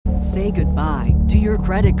Say goodbye to your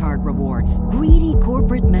credit card rewards. Greedy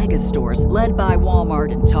corporate mega stores, led by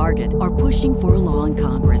Walmart and Target, are pushing for a law in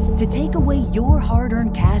Congress to take away your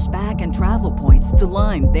hard-earned cash back and travel points to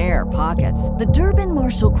line their pockets. The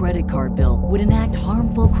Durbin-Marshall credit card bill would enact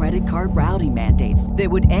harmful credit card routing mandates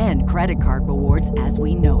that would end credit card rewards as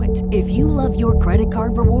we know it. If you love your credit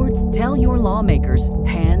card rewards, tell your lawmakers,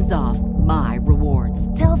 hands off my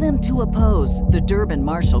rewards. Tell them to oppose the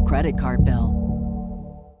Durbin-Marshall credit card bill.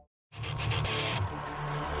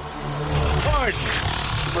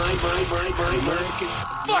 My American.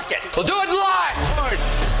 Fuck it! We'll do it live! Pardon.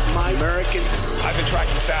 My American. I've been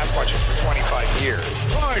tracking Sasquatches for 25 years.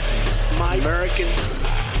 Pardon. My American.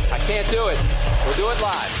 I can't do it. We'll do it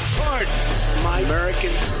live. Pardon. My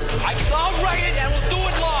American. I'll write it and we'll do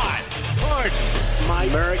it live! Pardon. My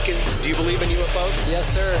American. Do you believe in UFOs?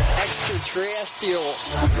 Yes, sir. Extraterrestrial.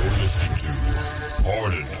 You're listening to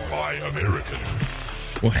Pardon My American.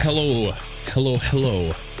 Well, hello. Hello,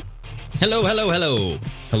 hello.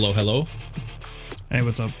 Hey,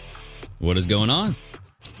 what's up? What is going on?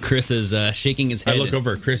 Chris is shaking his head. I look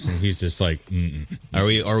over at Chris and he's just like, Are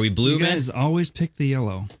we blue, You guys always pick the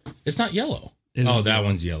yellow. It's not yellow. That yellow.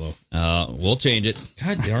 one's yellow. We'll change it.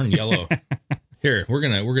 God darn yellow. Here, we're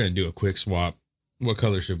gonna do a quick swap. What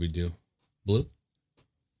color should we do? Blue?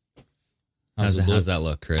 How's that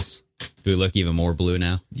look, Chris? Do we look even more blue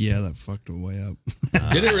now? Yeah, that fucked it way up.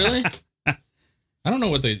 Did it really? I don't know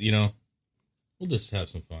what we'll just have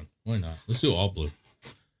some fun. Why not? Let's do all blue.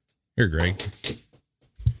 Here, Greg.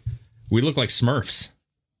 We look like Smurfs.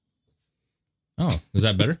 Oh, is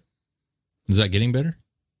that better? Is that getting better?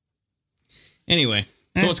 Anyway.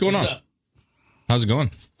 So what's going on? How's it going?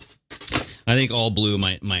 I think all blue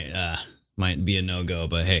might be a no-go,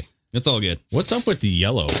 but hey, it's all good. What's up with the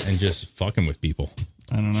yellow and just fucking with people?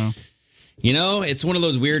 I don't know. It's one of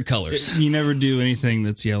those weird colors. You never do anything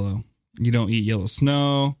that's yellow. You don't eat yellow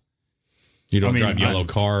snow. You don't drive yellow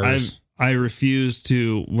cars. I refuse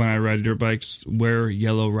to, when I ride dirt bikes, wear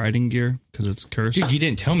yellow riding gear because it's cursed. Dude, you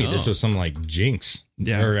didn't tell me this was some like jinx.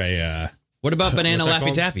 Yeah. Or a. What about banana what's that Laffy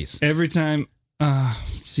called? Taffies? Every time,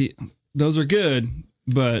 see, those are good,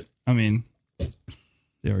 but I mean,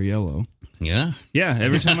 they are yellow. Yeah. Yeah.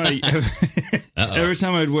 Every time every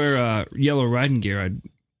time I'd wear yellow riding gear, I'd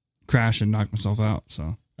crash and knock myself out.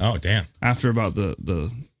 So. Oh damn! After about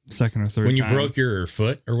the second or third when you time. broke your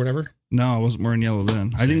foot or whatever. No, I wasn't wearing yellow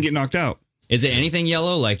then. I didn't get knocked out. Is it anything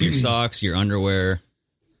yellow, like your socks, your underwear?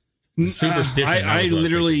 Superstition. I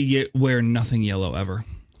literally wear nothing yellow ever.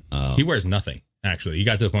 He wears nothing. Actually, he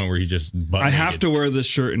got to the point where he just. I have to wear this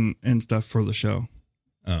shirt and stuff for the show.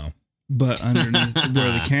 Oh, but underneath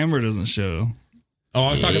where the camera doesn't show. Oh,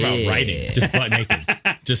 I was talking about riding, just butt naked,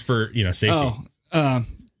 just for safety. Oh,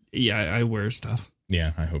 yeah, I wear stuff.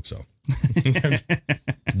 Yeah, I hope so.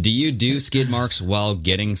 Do you do skid marks while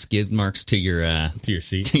getting skid marks to your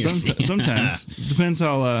seat? Sometimes depends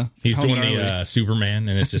how he's how doing gnarly. the Superman,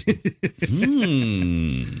 and it's just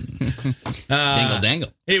dangle dangle.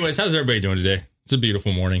 Anyways, how's everybody doing today? It's a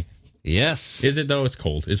beautiful morning. Yes. Is it though? It's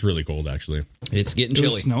cold. It's really cold actually. It's getting It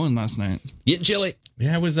chilly. was snowing last night. Getting chilly.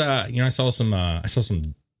 Yeah, it was. I saw some. I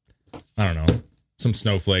don't know, some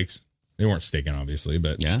snowflakes. They weren't sticking, obviously,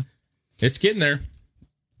 but yeah, it's getting there.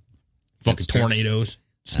 Fucking tornadoes,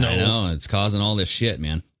 snow. I know, it's causing all this shit,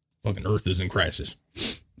 man. Fucking Earth is in crisis.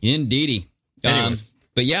 Indeedy. But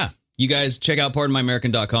yeah, you guys check out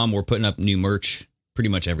pardonmyamerican.com. We're putting up new merch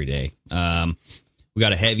pretty much every day. We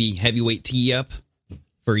got a heavyweight tee up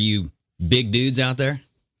for you big dudes out there.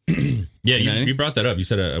 Yeah, You know what I mean? you brought that up. You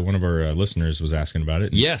said one of our listeners was asking about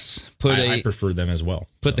it. Yes. I prefer them as well.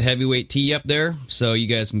 Put the heavyweight tee up there so you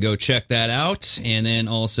guys can go check that out. And then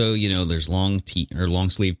also, there's long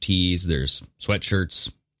sleeve tees, there's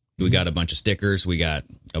sweatshirts. We got a bunch of stickers. We got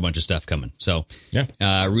a bunch of stuff coming. So,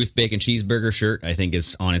 yeah. Ruth Bacon Cheeseburger shirt, I think,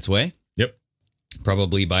 is on its way. Yep.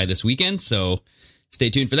 Probably by this weekend. So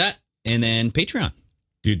stay tuned for that. And then Patreon.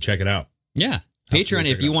 Dude, check it out. Yeah.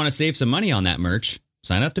 Absolutely, Patreon, if you want to save some money on that merch,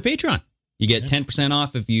 sign up to Patreon. You get 10%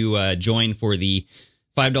 off if you join for the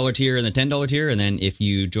 $5 tier and the $10 tier. And then if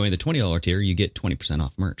you join the $20 tier, you get 20%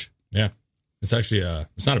 off merch. Yeah. It's actually,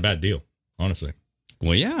 it's not a bad deal, honestly.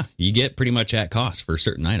 Well, yeah. You get pretty much at cost for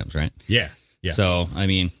certain items, right? Yeah. Yeah. So, I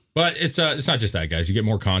mean. But it's not just that, guys. You get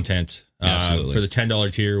more content for the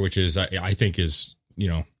 $10 tier, which is, I think is,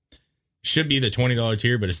 should be the $20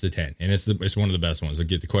 tier, but it's the 10, and it's one of the best ones. I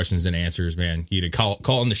get the questions and answers, man. You to call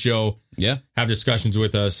on the show, have discussions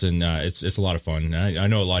with us, and it's a lot of fun. I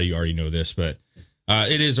know a lot of you already know this, but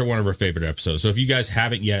it is one of our favorite episodes. So if you guys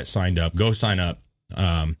haven't yet signed up, go sign up,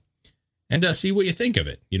 and see what you think of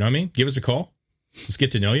it. You know what I mean? Give us a call. Let's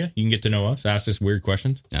get to know you. You can get to know us. Ask us weird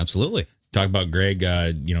questions. Absolutely. Talk about Greg,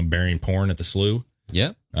 burying porn at the slough.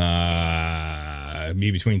 Yep.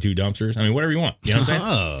 Me between two dumpsters. I mean, whatever you want. You know what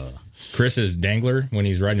I'm saying? Chris is dangler when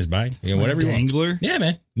he's riding his bike. Whatever you want. Dangler? Yeah,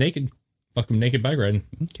 man. Naked. Fucking naked bike riding.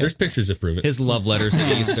 Okay. There's pictures that prove it. His love letters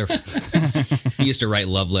that he used to write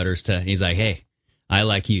love letters to. He's like, hey, I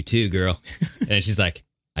like you too, girl. And she's like,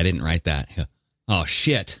 I didn't write that. Oh,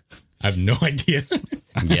 shit. I have no idea.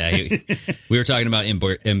 Yeah. We were talking about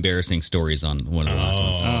embarrassing stories on one of the last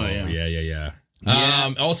ones. Oh, yeah. Yeah.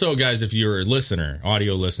 Also, guys, if you're a listener,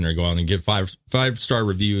 audio listener, go out and give 5-star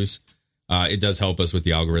reviews. It does help us with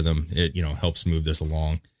the algorithm. It, helps move this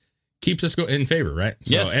along. Keeps us in favor, right?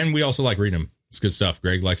 So, yes. And we also like reading them. It's good stuff.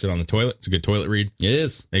 Greg likes it on the toilet. It's a good toilet read. It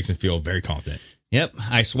is. Makes him feel very confident. Yep.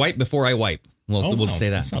 I swipe before I wipe. We'll say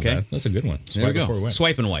that. That's not okay. bad. That's a good one. There we go.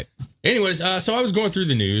 Swipe and wipe. Anyways, so I was going through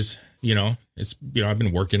the news. It's I've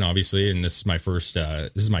been working obviously, and this is my first. This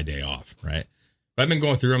is my day off, right? But I've been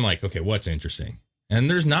going through. I'm like, okay, what's interesting? And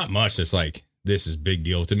there's not much that's like this is big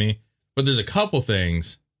deal to me. But there's a couple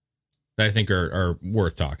things that I think are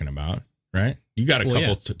worth talking about, right? You got a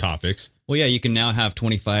couple topics. Well, yeah, you can now have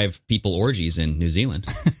 25 people orgies in New Zealand.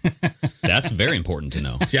 That's very important to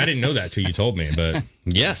know. See, I didn't know that till you told me, but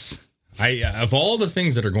yes. Of all the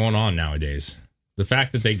things that are going on nowadays, the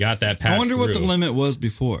fact that they got that passed I wonder what the limit was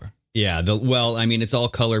before. Yeah, it's all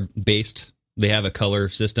color based. They have a color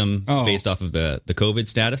system based off of the COVID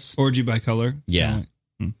status. Orgy by color? Yeah.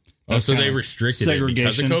 So they restricted it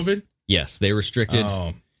because of COVID? Yes, they restricted.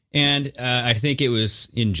 Oh. And I think it was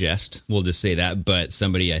in jest. We'll just say that. But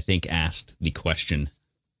somebody, I think, asked the question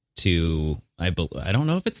to, I don't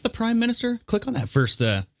know if it's the Prime Minister. Click on that first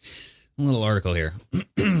little article here.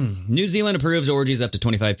 New Zealand approves orgies up to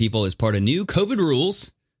 25 people as part of new COVID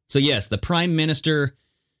rules. So, yes, the Prime Minister,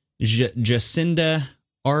 Jacinda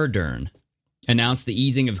Ardern, announced the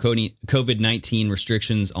easing of COVID-19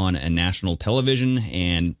 restrictions on a national television,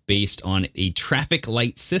 and based on a traffic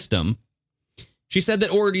light system, she said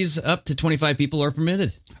that orgies up to 25 people are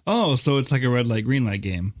permitted. Oh, so it's like a red light, green light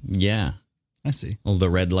game. Yeah. I see. Well, the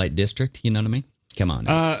red light district, you know what I mean? Come on.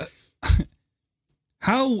 I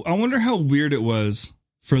wonder how weird it was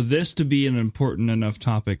for this to be an important enough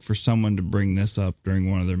topic for someone to bring this up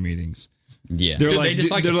during one of their meetings. Yeah. They're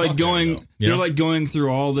like going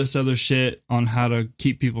through all this other shit on how to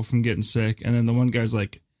keep people from getting sick, and then the one guy's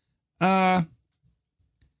like,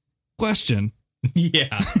 question. Yeah.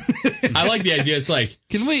 I like the idea. It's like,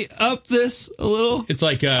 can we up this a little? It's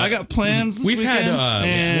like, I got plans. We've had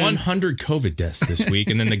 100 COVID deaths this week.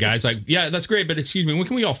 And then the guy's like, yeah, that's great. But excuse me, when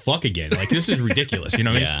can we all fuck again? Like, this is ridiculous. You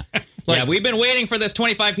know what I mean? Yeah. Like, we've been waiting for this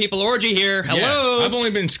 25 people orgy here. Hello. Yeah, I've only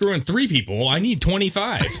been screwing 3 people. I need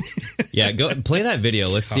 25. Yeah, go play that video.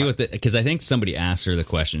 Let's see because I think somebody asked her the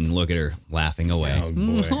question and look at her laughing away. Oh,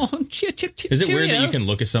 boy. Is it weird that you can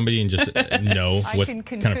look at somebody and just know what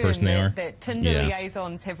kind of person they are? That Tinder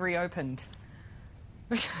liaisons have reopened.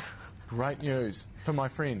 Great news for my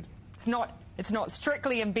friend. It's not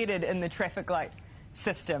strictly embedded in the traffic light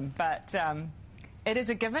system, but it is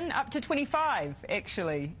a given up to 25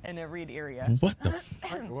 actually in a red area. What the?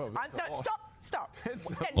 Stop.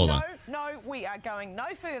 Hold on. No, we are going no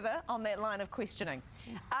further on that line of questioning.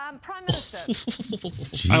 Prime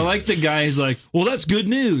Minister. I like the guy who's like, well, that's good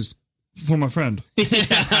news for my friend.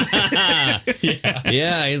 Yeah,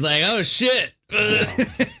 he's like, oh, shit.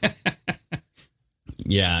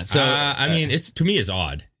 Yeah, so I mean, to me, it's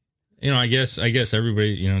odd. I guess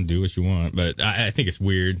everybody, do what you want, but I think it's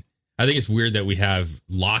weird. I think it's weird that we have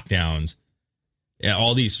lockdowns,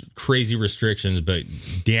 all these crazy restrictions, but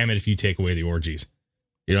damn it if you take away the orgies.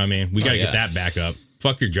 You know what I mean? We got to get that back up.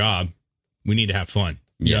 Fuck your job. We need to have fun.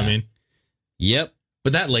 You know what I mean? Yep.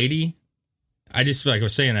 But that lady, I just, like I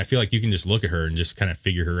was saying, I feel like you can just look at her and just kind of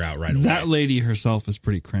figure her out right away. That lady herself is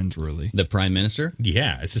pretty cringeworthy. The Prime Minister?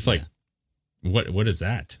 Yeah. It's just like, what is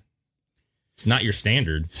that? It's not your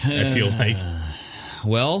standard, I feel like.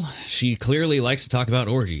 Well, she clearly likes to talk about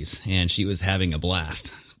orgies, and she was having a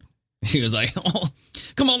blast. She was like, "Oh,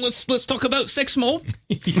 come on, let's talk about sex more,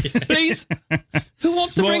 please. Who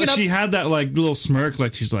wants to bring it up?" She had that like little smirk,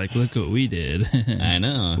 like she's like, "Look what we did. I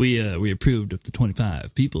know. We approved up to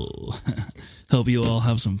 25 people. Hope you all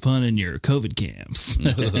have some fun in your COVID camps."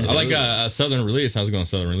 I like Southern Release. How's it going,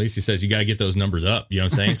 Southern Release? He says you got to get those numbers up. You know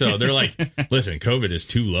what I'm saying? So they're like, "Listen, COVID is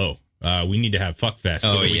too low. We need to have fuck fest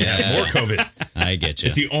so that we can have more COVID." I get you.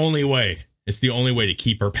 It's the only way. It's the only way to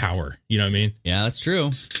keep her power. You know what I mean? Yeah, that's true.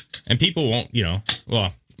 And people won't,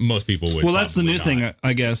 most people would. Well, that's the new thing,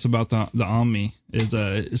 I guess, about the Omni is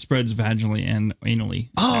it spreads vaginally and anally.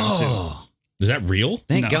 Oh, Is that real?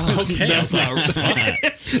 Thank God. Okay, That's not real.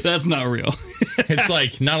 That's not real. It's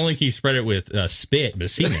like not only can you spread it with spit, but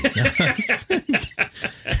semen.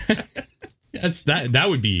 That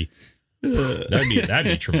would be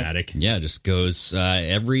traumatic. Yeah, it just goes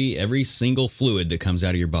every single fluid that comes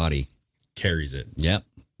out of your body carries it. Yep,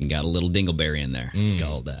 you got a little dingleberry in there. It's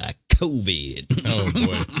called COVID. Oh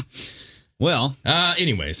boy. Well,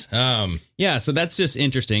 anyways, yeah, so that's just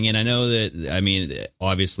interesting. And I know that, I mean,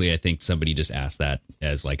 obviously I think somebody just asked that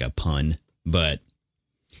as like a pun, but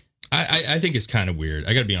I think it's kind of weird.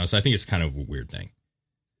 I gotta be honest. I think it's kind of a weird thing.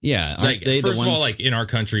 Yeah. Like, first of all, like in our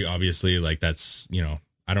country, obviously, like that's,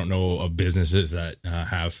 I don't know of businesses that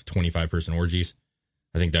have 25-person orgies.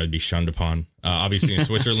 I think that would be shunned upon. Obviously in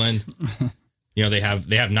Switzerland, they have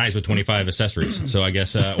nights with 25 accessories. So I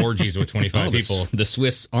guess orgies with 25 people. The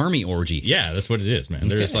Swiss Army orgy. Yeah, that's what it is, man.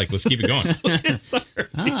 They're just like, let's keep it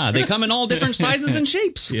going. They come in all different sizes and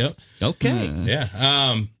shapes. Yep. Okay.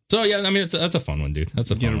 Yeah. So yeah, I mean, that's a fun one, dude.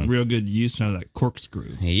 That's a fun one. Get a real good use out of that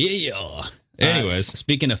corkscrew. Yeah. Anyways,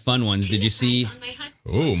 speaking of fun ones, did you see?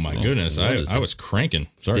 Oh my goodness, I was cranking.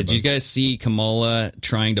 Sorry. Did you guys see Kamala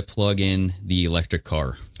trying to plug in the electric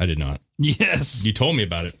car? I did not. Yes. You told me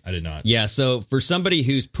about it. I did not. Yeah, so for somebody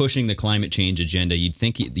who's pushing the climate change agenda, you'd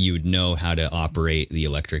think you would know how to operate the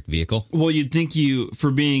electric vehicle. Well, you'd think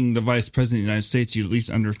for being the vice president of the United States, you'd at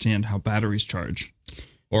least understand how batteries charge.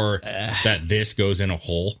 Or that this goes in a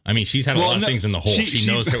hole. I mean, she's had a lot of things in the hole. She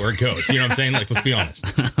knows where it goes. You know what I'm saying? Like, let's be honest.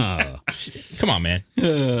 Come on, man.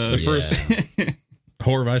 The first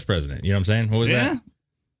whore vice president. You know what I'm saying? What was that?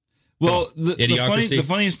 Well, the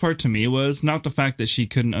funniest part to me was not the fact that she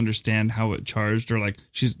couldn't understand how it charged, or like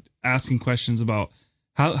she's asking questions about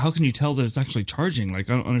how can you tell that it's actually charging? Like,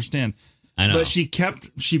 I don't understand. I know. But she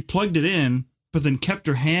plugged it in, but then kept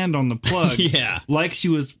her hand on the plug. Yeah. Like she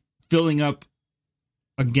was filling up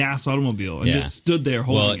a gas automobile and just stood there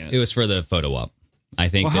holding it. It was for the photo op. I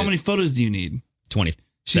think. Well, how many photos do you need?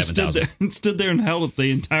 27,000. She stood there and held it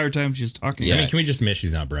the entire time she was talking. Yeah. I mean, can we just admit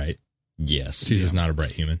she's not bright? Yes. She's just not a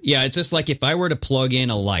bright human. Yeah, it's just like if I were to plug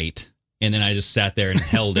in a light and then I just sat there and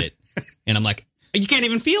held it and I'm like, you can't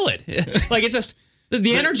even feel it. Like, it's just,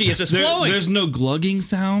 the energy is just flowing. There's no glugging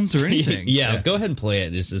sounds or anything. Yeah, go ahead and play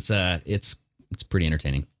it. It's pretty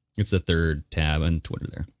entertaining. It's the third tab on Twitter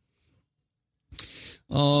there.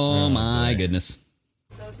 Oh my goodness.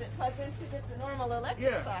 So it plugs into just a normal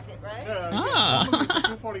electric socket, right?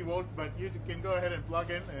 240 volt, but you can go ahead and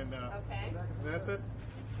plug in and okay. That's it.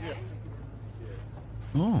 Yeah.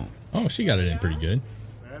 Oh, she got it in pretty good.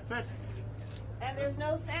 That's it. And there's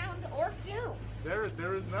no sound or fume. There is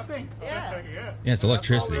nothing. Yeah. Yeah, it's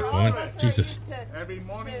electricity, woman. Jesus. Every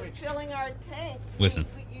morning we filling our tank. Listen.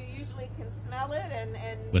 You usually can smell it and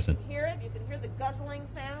listen. Hear it. You can hear the guzzling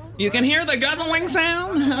sound. You can hear the guzzling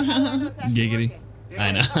sound. Giggity.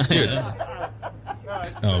 I know. Dude.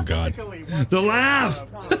 Oh God. The laugh.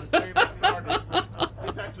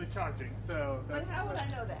 It's actually charging. So. But how would I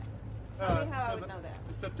know that? Tell me how I would know that.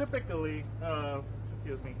 So typically,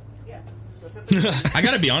 excuse me. Yes. I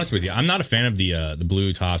got to be honest with you. I'm not a fan of the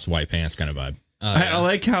blue tops, white pants kind of vibe. I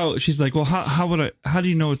like how she's like, well, how do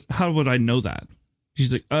you know? How would I know that?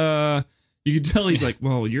 She's like, you can tell he's like,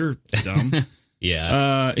 well, you're dumb.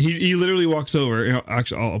 Yeah. He literally walks over.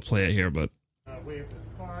 Actually, I'll play it here, but. Wave this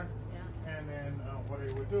card, and then what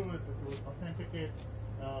it would do is it would authenticate,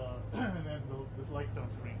 and then the light turns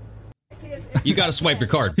green. You got to swipe your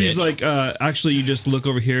card, bitch. He's like, actually, you just look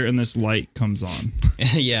over here and this light comes on.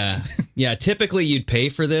 Yeah. Typically, you'd pay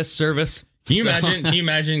for this service. Can you imagine?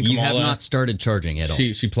 Kamala, you have not started charging at all.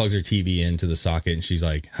 She plugs her TV into the socket and she's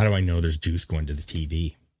like, "How do I know there's juice going to the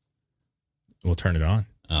TV?" We'll turn it on.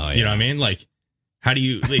 Oh, yeah. You know what I mean? Like, how do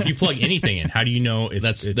you? If you plug anything in, how do you know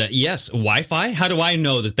it's yes, Wi-Fi? How do I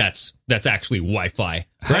know that's actually Wi-Fi?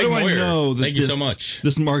 How do I Moyer, know that thank you so much.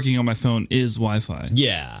 This marking on my phone is Wi-Fi.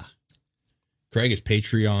 Yeah. Craig is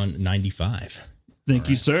Patreon 95. Thank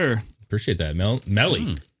you, sir. Appreciate that,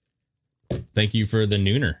 Melly. Thank you for the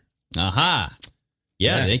nooner. Aha.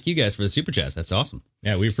 Yeah, thank you guys for the super chats. That's awesome.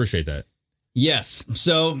 Yeah, we appreciate that. Yes.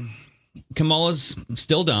 So Kamala's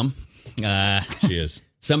still dumb. She is.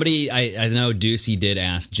 Somebody, I know Ducey did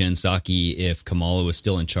ask Jen Psaki if Kamala was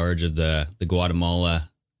still in charge of the Guatemala,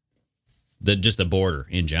 just the border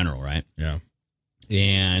in general, right? Yeah.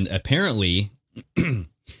 And apparently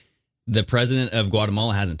the president of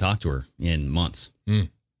Guatemala hasn't talked to her in months.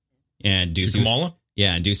 And Ducey, Kamala?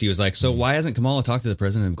 Yeah, and Ducey was like, so why hasn't Kamala talked to the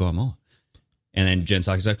president of Guatemala? And then Jen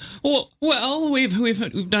Psaki's like, well,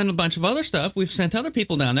 we've done a bunch of other stuff. We've sent other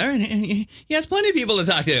people down there, and he has plenty of people to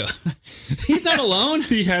talk to. He's not alone.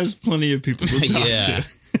 He has plenty of people to talk to.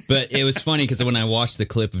 But it was funny because when I watched the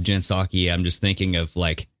clip of Jen Psaki, I'm just thinking of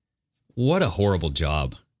like, what a horrible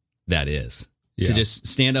job that is. Yeah. To just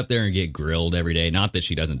stand up there and get grilled every day. Not that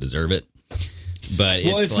she doesn't deserve it, but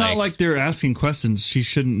it's not like they're asking questions she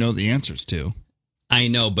shouldn't know the answers to. I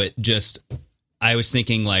know, but I was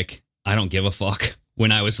thinking like, I don't give a fuck.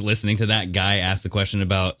 When I was listening to that guy ask the question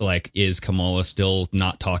about like, is Kamala still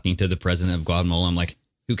not talking to the president of Guatemala? I'm like,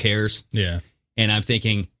 who cares? Yeah. And I'm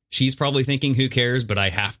thinking she's probably thinking who cares, but I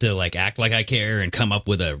have to like act like I care and come up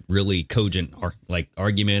with a really cogent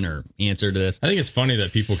argument or answer to this. I think it's funny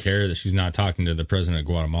that people care that she's not talking to the president of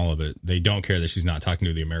Guatemala, but they don't care that she's not talking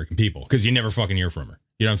to the American people because you never fucking hear from her.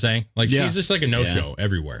 You know what I'm saying? Like she's just like a no-show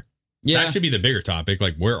everywhere. Yeah. That should be the bigger topic.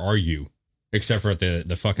 Like, where are you? Except for at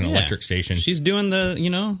the fucking electric station. She's doing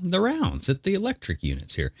the rounds at the electric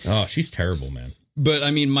units here. Oh, she's terrible, man. But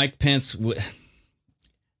I mean, Mike Pence,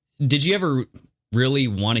 did you ever really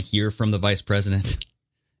want to hear from the vice president?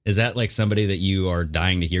 Is that like somebody that you are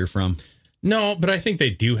dying to hear from? No, but I think they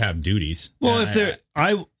do have duties. Well, if they're,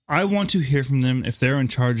 I want to hear from them if they're in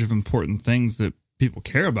charge of important things that people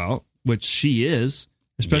care about, which she is,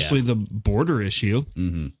 especially the border issue.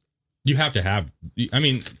 Mm-hmm. You have to have, I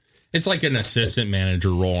mean, it's like an assistant manager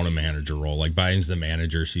role and a manager role. Like Biden's the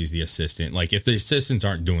manager, she's the assistant. Like if the assistants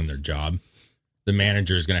aren't doing their job, the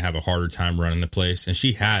manager is going to have a harder time running the place. And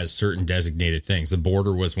she has certain designated things. The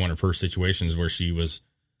border was one of her situations where she was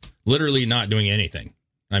literally not doing anything.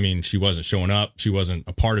 I mean, she wasn't showing up. She wasn't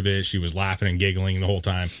a part of it. She was laughing and giggling the whole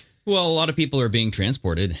time. Well, a lot of people are being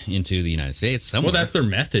transported into the United States somewhere. Well, that's their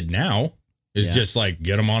method now is just like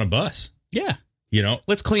get them on a bus. Yeah. You know,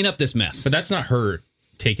 let's clean up this mess. But that's not her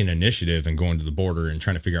taking initiative and going to the border and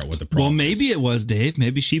trying to figure out what the problem is. Well, maybe it was, Dave.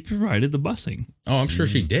 Maybe she provided the busing. Oh, I'm sure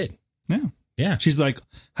she did. Yeah. Yeah. She's like,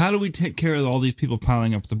 how do we take care of all these people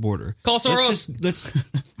piling up the border? Call Soros. Let's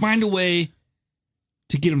find a way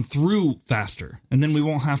to get them through faster. And then we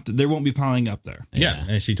won't have to, there won't be piling up there. Yeah.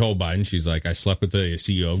 And she told Biden, she's like, I slept with the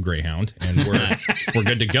CEO of Greyhound and we're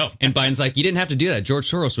good to go. And Biden's like, you didn't have to do that.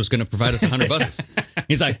 George Soros was going to provide us 100 buses.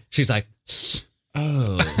 She's like,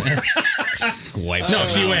 oh. No,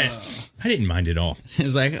 she went, I didn't mind it all. It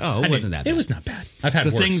was like, oh, it wasn't that bad. It was not bad. I've had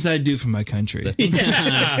the worse. things I do for my country. The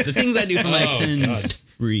things I do for my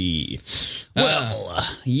country. Well,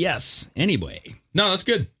 yes. Anyway. No, that's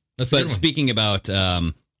good. But speaking about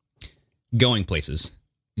going places,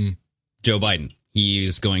 Joe Biden,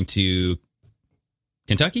 he's going to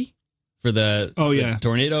Kentucky for the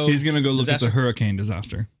tornado. He's going to go look at the hurricane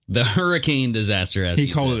disaster. The hurricane disaster, as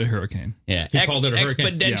he called it a hurricane. Yeah, he called it a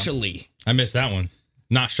hurricane. Exponentially. Yeah. I missed that one.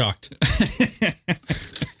 Not shocked.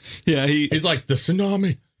 Yeah, he's like the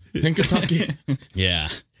tsunami in Kentucky. Yeah.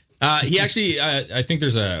 He actually, I think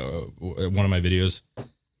there's one of my videos.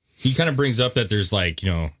 He kind of brings up that there's like,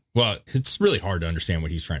 well, it's really hard to understand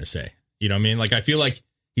what he's trying to say. You know what I mean? Like, I feel like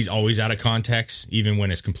he's always out of context, even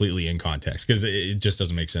when it's completely in context, because it just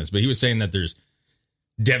doesn't make sense. But he was saying that there's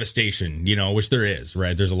devastation, which there is,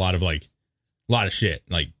 right? There's a lot of shit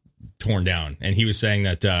like torn down. And he was saying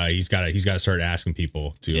that he's got to start asking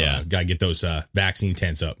people to gotta get those vaccine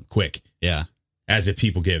tents up quick. Yeah. As if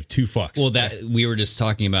people give two fucks. Well, that we were just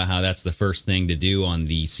talking about how that's the first thing to do on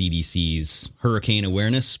the CDC's hurricane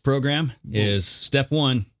awareness program is step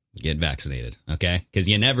 1, get vaccinated. Okay. Because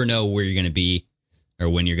you never know where you're going to be or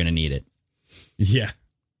when you're going to need it. Yeah.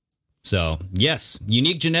 So, yes,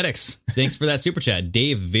 unique genetics. Thanks for that super chat.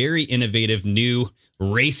 Dave, very innovative, new,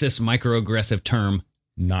 racist, microaggressive term.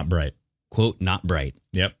 Not bright. Quote, not bright.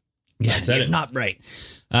 Yep. Yeah, said it. Not bright.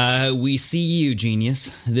 We see you,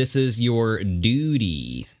 genius. This is your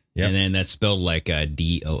duty. Yep. And then that's spelled like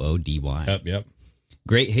Doody. Yep.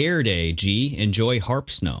 Great hair day, G. Enjoy harp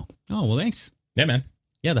snow. Oh, well, thanks. Yeah, man.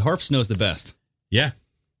 Yeah, the harp snow's the best. Yeah.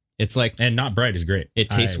 It's like... And not bright is great. It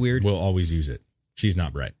tastes weird. We'll always use it. She's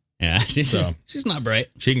not bright. Yeah, she's not bright.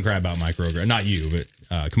 She can cry about microaggressions. Not you,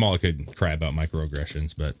 but Kamala could cry about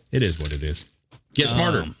microaggressions, but it is what it is. Get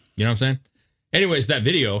smarter. You know what I'm saying? Anyways, that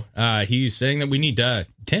video, he's saying that we need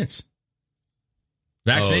tents.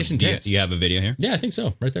 Vaccination tents. You have a video here? Yeah, I think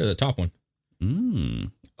so. Right there, the top one.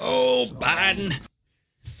 Oh, Biden.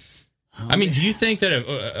 I mean, do you think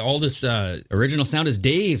that all this... original sound is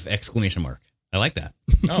Dave, ! I like that.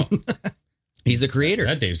 Oh. He's the creator.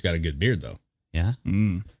 That Dave's got a good beard, though. Yeah.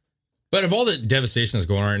 But of all the devastation that's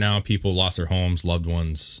going on right now, people lost their homes, loved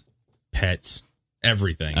ones, pets,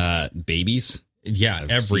 everything. Babies. Yeah,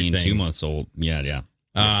 everything. 2 months old. Yeah.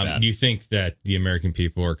 Do you think that the American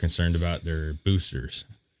people are concerned about their boosters?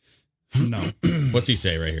 No. What's he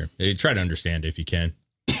say right here? Try to understand if you can.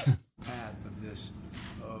 Path of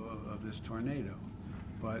this tornado,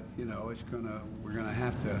 but we're gonna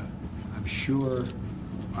have to. I'm sure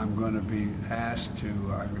I'm going to be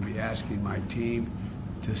asking my team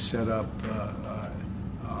to set up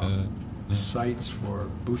sites for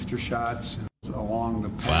booster shots along the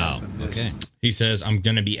path of this. Okay. He says, I'm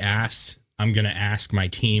going to ask my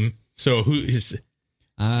team. So who is...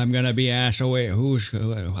 I'm going to be asked, I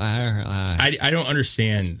don't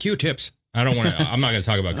understand. Q-tips. I'm not going to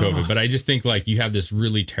talk about COVID, but I just think like you have this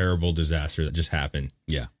really terrible disaster that just happened.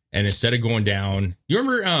 Yeah. And instead of going down, you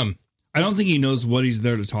remember, I don't think he knows what he's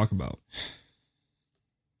there to talk about.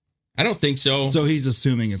 I don't think so. So he's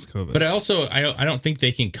assuming it's COVID. But I don't think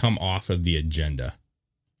they can come off of the agenda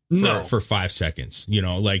for 5 seconds. You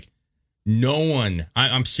know, like no one,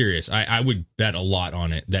 I'm serious. I would bet a lot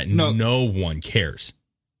on it that no one cares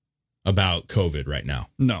about COVID right now.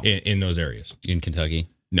 No. In those areas. In Kentucky?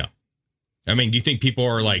 No. I mean, do you think people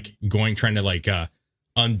are like trying to like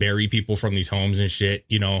unbury people from these homes and shit,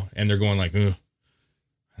 you know, and they're going like, I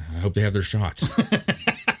hope they have their shots.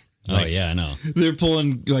 Oh, yeah, I know. They're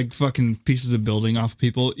pulling like fucking pieces of building off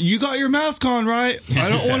people. You got your mask on, right? I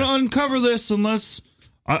don't want to uncover this unless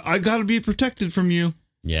I got to be protected from you.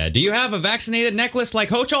 Yeah. Do you have a vaccinated necklace like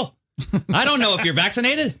Hochul? I don't know if you're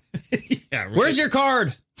vaccinated. Yeah, right. Where's your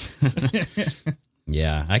card?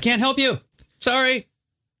 Yeah, I can't help you. Sorry.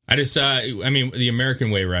 I just, I mean, the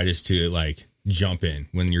American way, right, is to like jump in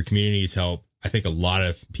when your community needs help. I think a lot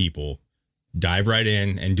of people dive right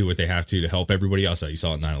in and do what they have to help everybody else out. You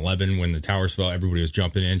saw it 9/11 when the towers fell, everybody was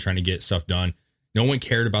jumping in, trying to get stuff done. No one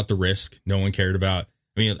cared about the risk. No one cared about,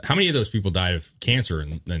 I mean, how many of those people died of cancer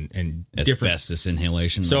and different asbestos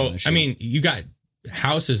inhalation? So, I mean, you got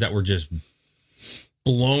houses that were just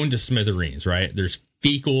blown to smithereens, right? There's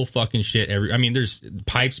fecal fucking shit. There's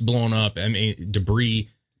pipes blown up. I mean, debris,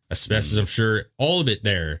 asbestos, I'm sure, all of it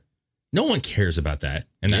there. No one cares about that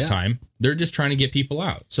in that time. They're just trying to get people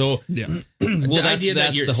out. So, well, that's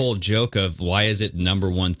the whole joke of why is it number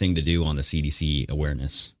one thing to do on the CDC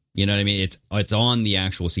awareness? You know what I mean? It's on the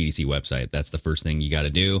actual CDC website. That's the first thing you got to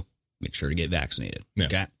do. Make sure to get vaccinated. Yeah.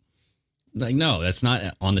 Okay. Like, no, that's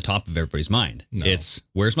not on the top of everybody's mind. No. It's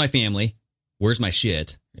where's my family? Where's my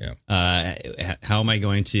shit? Yeah. How am I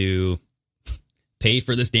going to pay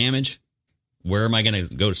for this damage? Where am I going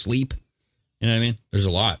to go to sleep? You know what I mean? There's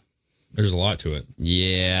a lot to it.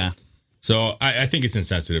 Yeah. So I think it's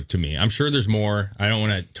insensitive to me. I'm sure there's more. I don't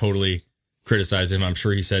want to totally criticize him. I'm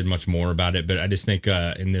sure he said much more about it, but I just think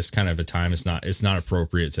in this kind of a time, it's not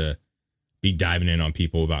appropriate to be diving in on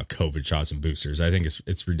people about COVID shots and boosters. I think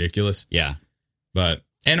it's ridiculous. Yeah. But,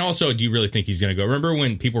 and also, do you really think he's going to go? Remember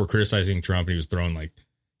when people were criticizing Trump and he was throwing like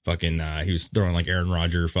fucking, he was throwing like Aaron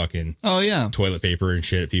Rodgers fucking toilet paper and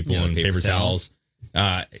shit at people and paper towels.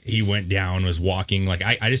 He went down, was walking. Like,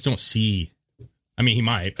 I just don't see, I mean, he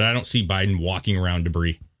might, but I don't see Biden walking around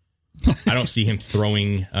debris. I don't see him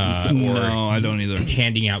throwing no, I don't either.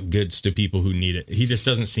 Handing out goods to people who need it. He just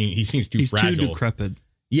doesn't seem, he seems too fragile. He's too decrepit.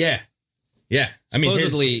 Yeah. Yeah.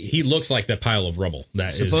 Supposedly, he looks like that pile of rubble.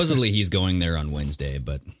 Supposedly he's going there on Wednesday,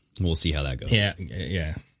 but we'll see how that goes. Yeah.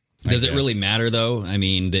 Yeah. Does it really matter though? I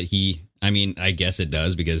mean, I guess it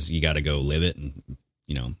does because you got to go live it and,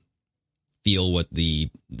 you know, feel what the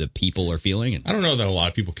people are feeling. And I don't know that a lot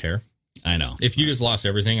of people care. I know. If you just lost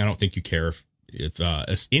everything, I don't think you care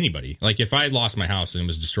if anybody, like if I had lost my house and it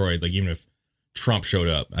was destroyed, like even if Trump showed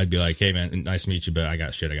up, I'd be like, hey man, nice to meet you, but I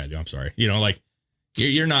got shit I got to do. I'm sorry. You know, like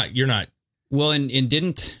you're not. Well, and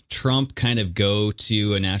didn't Trump kind of go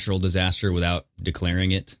to a natural disaster without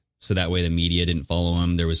declaring it? So that way the media didn't follow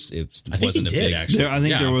him. I think he did, actually. I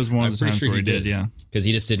think there was one of the times where he did, yeah. Because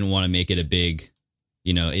he just didn't want to make it a big,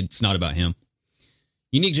 you know, it's not about him.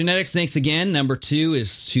 Unique Genetics, thanks again. Number 2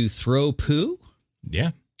 is to throw poo.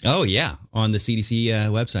 Yeah. Oh, yeah. On the CDC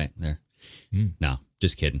website there. No,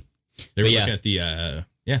 just kidding. They were looking at the,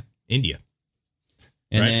 India.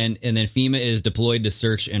 And then FEMA is deployed to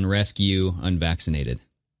search and rescue unvaccinated.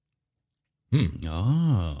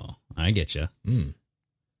 Oh, I get you.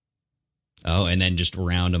 Oh, and then just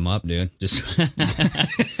round them up, dude. Just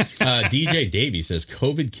DJ Davey says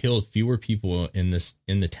COVID killed fewer people in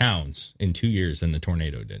the towns in 2 years than the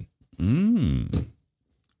tornado did. Imagine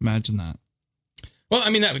that. Well, I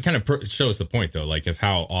mean, that kind of shows the point, though, like of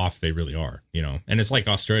how off they really are, you know. And it's like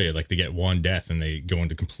Australia, like they get one death and they go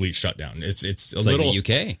into complete shutdown. It's a little like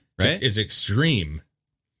the UK, right? It's extreme.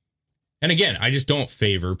 And again, I just don't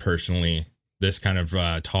favor personally this kind of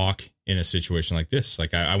talk in a situation like this.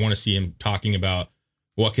 Like I want to see him talking about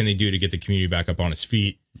what can they do to get the community back up on its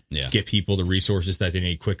feet, get people the resources that they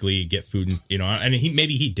need quickly, get food, and, you know, and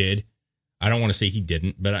maybe he did. I don't want to say he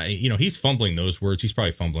didn't, but he's fumbling those words. He's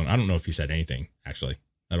probably fumbling. I don't know if he said anything actually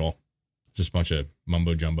at all. just a bunch of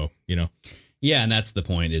mumbo jumbo, you know? Yeah, and that's the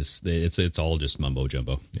point. Is it's all just mumbo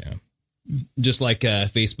jumbo. Yeah, just like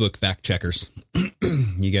Facebook fact checkers.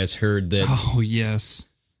 You guys heard that? Oh yes,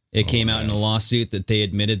 it came out in a lawsuit that they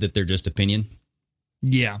admitted that they're just opinion.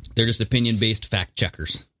 Yeah, they're just opinion-based fact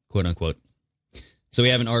checkers, quote unquote. So we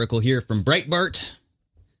have an article here from Breitbart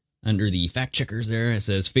under the fact checkers. There it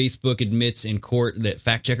says Facebook admits in court that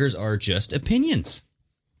fact checkers are just opinions,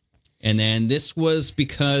 and then this was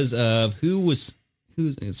because of who's.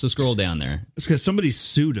 So scroll down there. It's because somebody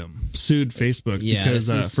sued Facebook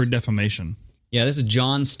because for defamation. Yeah, this is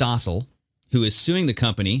John Stossel, who is suing the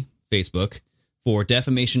company, Facebook, for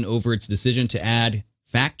defamation over its decision to add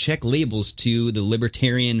fact-check labels to the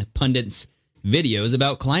libertarian pundits' videos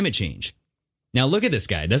about climate change. Now look at this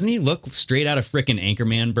guy. Doesn't he look straight out of frickin'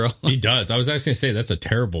 Anchorman, bro? He does. I was actually going to say that's a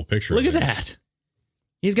terrible picture. Look at that.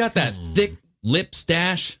 He's got that thick lip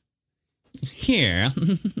stash. Here.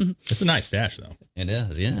 It's a nice stash, though. It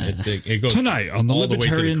is, yeah. It goes tonight on the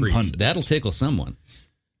Libertarian Pundit. That'll tickle someone.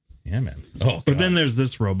 Yeah, man. Oh, but then there's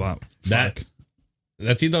this robot.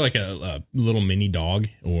 That's either like a little mini dog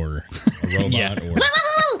or a robot or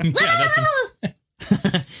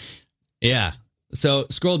yeah. So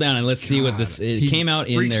scroll down and let's see what this. It came out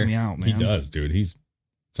in there. Me out, man. He does, dude. He's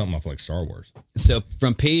something off like Star Wars. So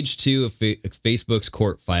from page 2 of Facebook's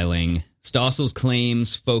court filing, Stossel's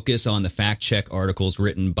claims focus on the fact check articles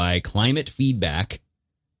written by Climate Feedback,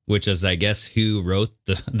 which is, I guess, who wrote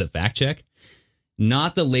the fact check,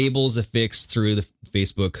 not the labels affixed through the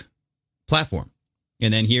Facebook platform.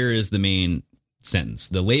 And then here is the main sentence.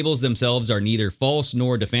 The labels themselves are neither false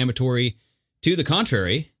nor defamatory. To the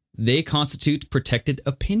contrary, they constitute protected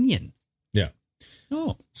opinion. Yeah.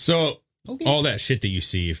 Oh. So all that shit that you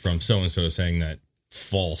see from so-and-so saying that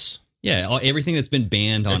false. Yeah, everything that's been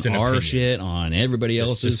banned on our opinion. Shit, on everybody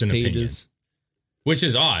else's pages. Opinion. Which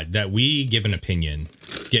is odd that we give an opinion,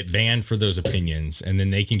 get banned for those opinions, and then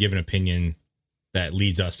they can give an opinion that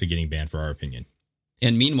leads us to getting banned for our opinion.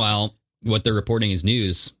 And meanwhile, what they're reporting as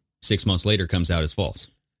news 6 months later comes out as false.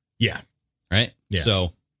 Yeah. Right? Yeah.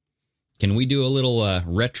 So can we do a little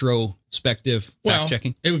retrospective fact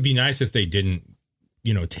checking? It would be nice if they didn't,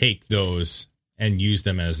 take those and use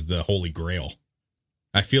them as the holy grail.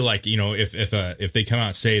 I feel like, if they come out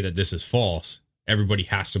and say that this is false, everybody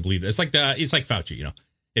has to believe it. It's like Fauci,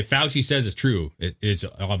 If Fauci says it's true, it is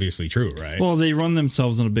obviously true, right? Well, they run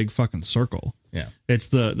themselves in a big fucking circle. Yeah. It's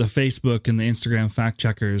the Facebook and the Instagram fact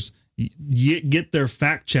checkers get their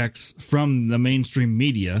fact checks from the mainstream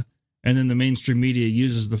media, and then the mainstream media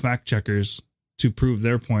uses the fact checkers to prove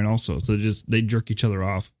their point also. So they jerk each other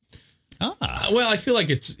off. Well, I feel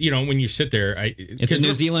like it's, when you sit there, it's a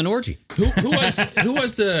New Zealand orgy. Who was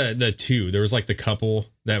the two? There was like the couple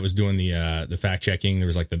that was doing the fact checking. There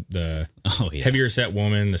was like the heavier set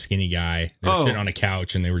woman, the skinny guy. They were sitting on a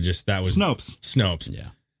couch and they were just, that was Snopes. Yeah.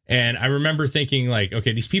 And I remember thinking like,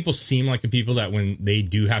 okay, these people seem like the people that when they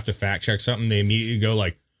do have to fact check something, they immediately go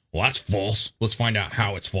like, well, that's false. Let's find out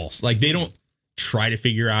how it's false. Like they don't try to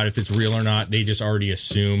figure out if it's real or not. They just already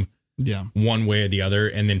assume one way or the other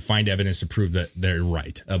and then find evidence to prove that they're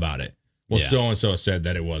right about it. Well, so-and-so said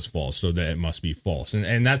that it was false, so that it must be false.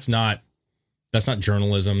 And that's not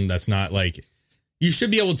journalism. That's not like, you should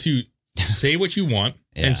be able to say what you want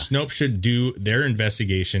and Snopes should do their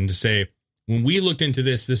investigation to say, when we looked into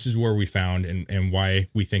this, this is where we found and why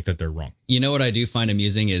we think that they're wrong. You know what I do find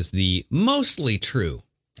amusing is the mostly true.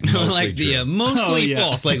 Like true. The mostly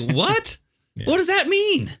false. Like what? Yeah. What does that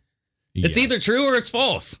mean? Yeah. It's either true or it's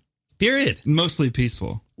false. Period. Mostly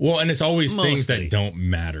peaceful. Well, and it's always things that don't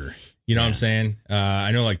matter. You know what I'm saying?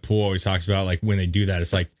 I know like Poole always talks about like when they do that,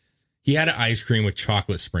 it's like he had an ice cream with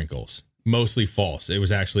chocolate sprinkles. Mostly false. It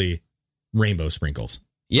was actually rainbow sprinkles.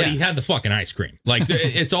 Yeah. But he had the fucking ice cream. Like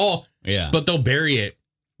it's all, but they'll bury it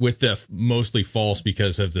with the mostly false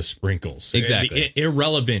because of the sprinkles. Exactly. The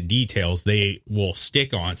irrelevant details they will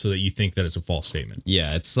stick on so that you think that it's a false statement.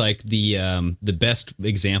 Yeah. It's like the best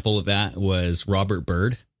example of that was Robert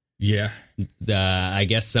Byrd. Yeah. I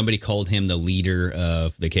guess somebody called him the leader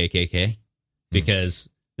of the KKK because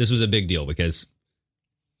this was a big deal because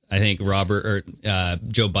I think Joe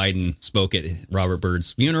Biden spoke at Robert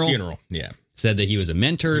Byrd's funeral. Yeah. Said that he was a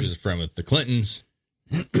mentor. He was a friend with the Clintons.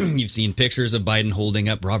 You've seen pictures of Biden holding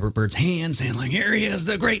up Robert Byrd's hand saying like, here he is,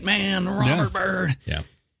 the great man, Robert Byrd. Yeah.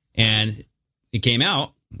 And it came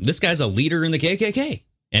out, this guy's a leader in the KKK.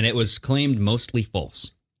 And it was claimed mostly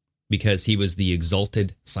false. Because he was the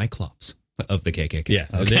exalted Cyclops of the KKK. Yeah,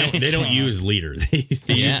 okay. they don't use leader. They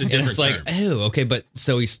use a different term. Like, oh, okay, but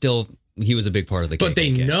so he was a big part of the KKK. But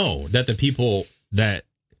they know that the people that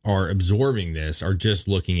are absorbing this are just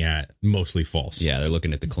looking at mostly false. Yeah, they're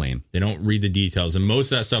looking at the claim. They don't read the details. And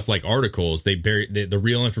most of that stuff, like articles, they bury the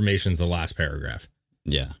real information is the last paragraph.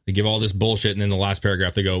 Yeah. They give all this bullshit, and then the last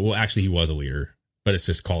paragraph, they go, well, actually, he was a leader, but it's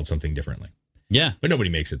just called something differently. Yeah. But nobody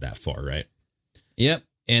makes it that far, right? Yep.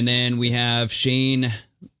 And then we have Shane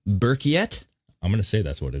Burkiett. I'm going to say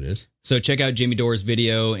that's what it is. So check out Jimmy Dore's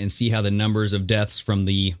video and see how the numbers of deaths from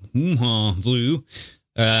the flu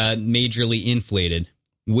majorly inflated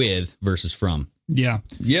with versus from. Yeah.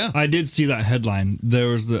 Yeah. I did see that headline. There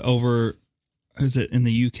was is it in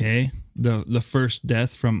the UK? The first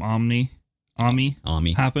death from Omni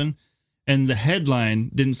happened. And the headline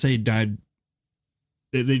didn't say died.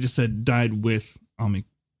 They just said died with Omni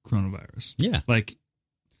coronavirus. Yeah. Like,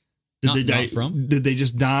 did they die from? Did they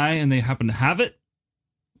just die and they happen to have it?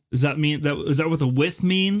 Does that mean that? Is that what the with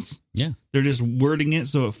means? Yeah. They're just wording it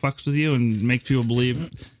so it fucks with you and makes people believe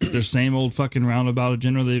their same old fucking roundabout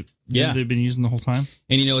agenda they've been using the whole time.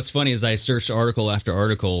 And you know what's funny is I searched article after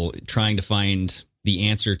article trying to find the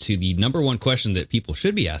answer to the number one question that people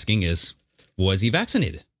should be asking is, was he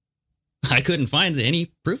vaccinated? I couldn't find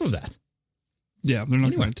any proof of that. Yeah, they're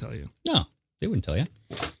not going to tell you. No, they wouldn't tell you.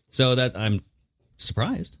 So that I'm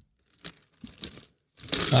surprised.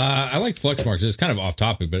 I like Fluxmarks. It's kind of off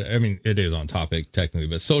topic, but I mean, it is on topic technically.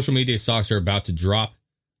 But social media stocks are about to drop.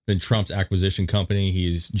 Then Trump's acquisition company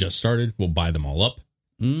he's just started will buy them all up.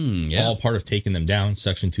 Yeah. All part of taking them down.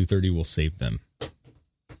 Section 230 will save them.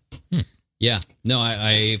 Yeah. No,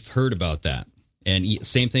 I've heard about that. And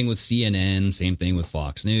same thing with CNN, same thing with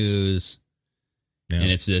Fox News. Yeah.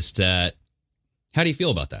 And it's just, how do you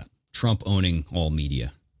feel about that? Trump owning all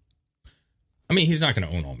media. I mean, he's not going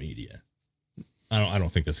to own all media. I don't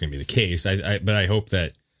think that's going to be the case. But I hope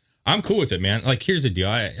that I'm cool with it, man. Like, here's the deal.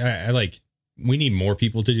 I like, we need more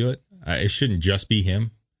people to do it. It shouldn't just be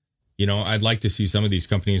him. You know, I'd like to see some of these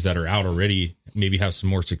companies that are out already maybe have some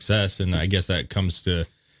more success. And I guess that comes to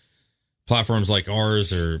platforms like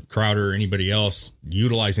ours or Crowder or anybody else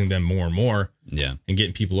utilizing them more and more. Yeah. And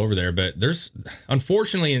getting people over there. But there's,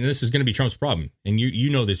 unfortunately, and this is going to be Trump's problem. And you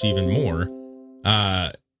know this even more.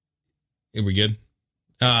 Are we good?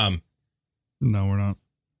 No, we're not.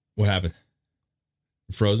 What happened?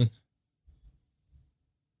 Frozen?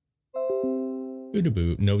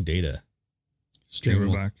 Boo-da-boo. No data. Stream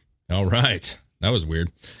we're back. All right. That was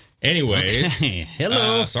weird. Anyways. Okay.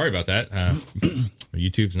 Hello. Sorry about that.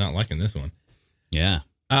 YouTube's not liking this one. Yeah.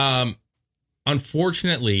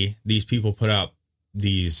 Unfortunately, these people put out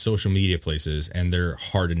these social media places and they're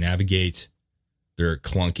hard to navigate. They're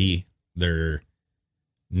clunky. They're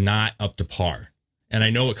not up to par. And I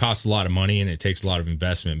know it costs a lot of money and it takes a lot of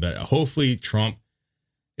investment, but hopefully Trump,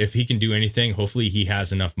 if he can do anything, hopefully he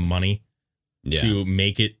has enough money to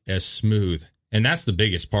make it as smooth. And that's the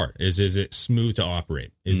biggest part is it smooth to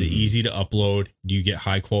operate? Is it easy to upload? Do you get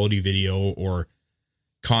high quality video or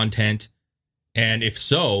content? And if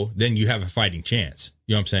so, then you have a fighting chance.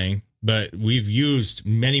 You know what I'm saying? But we've used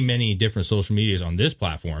many, many different social medias on this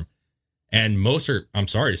platform. And most are, I'm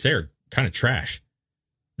sorry to say, are kind of trash.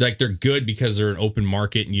 Like they're good because they're an open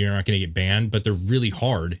market and you're not going to get banned, but they're really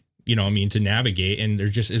hard, you know what I mean, to navigate. And there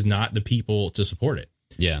just is not the people to support it.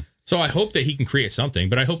 Yeah. So I hope that he can create something,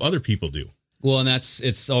 but I hope other people do. Well, and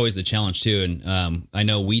it's always the challenge too. And I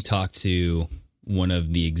know we talked to one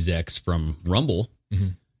of the execs from Rumble,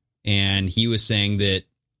 and he was saying that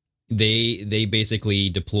they basically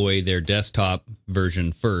deploy their desktop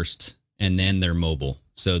version first and then their mobile.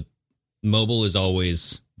 So mobile is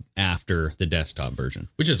always after the desktop version,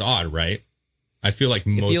 which is odd, right? I feel like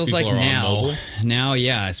most it feels people like are on mobile. Now,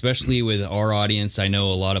 yeah, especially with our audience. I know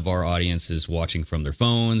a lot of our audience is watching from their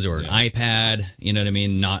phones or an iPad, you know what I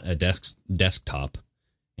mean? Not a desktop.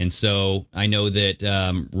 And so I know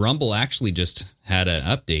that Rumble actually just had an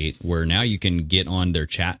update where now you can get on their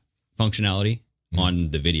chat functionality on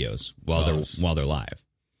the videos while they're live.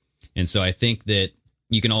 And so I think that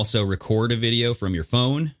you can also record a video from your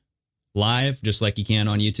phone live, just like you can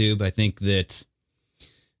on YouTube. I think that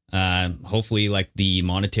hopefully like the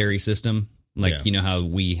monetary system, like, you know, how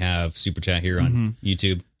we have Super Chat here on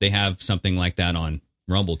YouTube, they have something like that on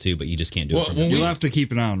Rumble too, but you just can't do it from your phone. You'll have to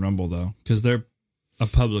keep an eye on Rumble though, because they're a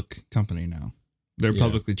public company now. They're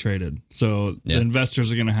publicly traded. So the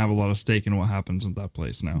investors are going to have a lot of stake in what happens at that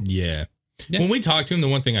place now. Yeah. When we talked to him, the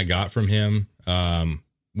one thing I got from him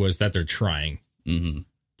was that they're trying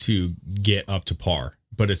to get up to par,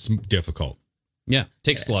 but it's difficult. Yeah,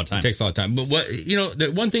 takes a lot of time. It takes a lot of time. But what, you know,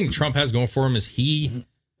 the one thing Trump has going for him is he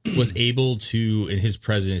was able to, in his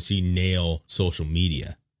presidency, nail social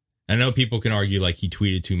media. I know people can argue like he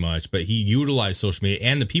tweeted too much, but he utilized social media,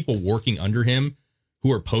 and the people working under him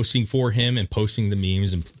who are posting for him and posting the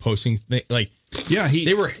memes and posting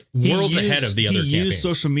they were worlds ahead of the other campaigns. He used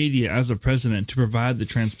social media as a president to provide the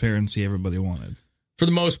transparency everybody wanted. For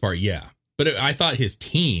the most part, yeah. But I thought his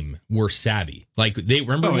team were savvy. Like they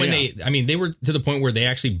were to the point where they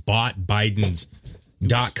actually bought Biden's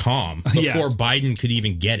 .com before Biden could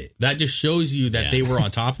even get it. That just shows you that they were on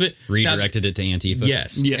top of it. Redirected it to Antifa.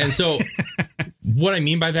 Yes. Yeah. And so what I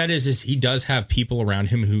mean by that is he does have people around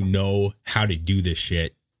him who know how to do this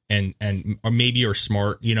shit and or maybe are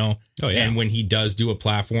smart, you know. Oh, yeah. And when he does do a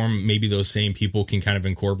platform, maybe those same people can kind of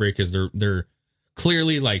incorporate because they're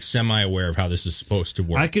clearly like semi-aware of how this is supposed to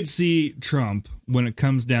work. I could see Trump, when it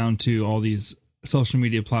comes down to all these social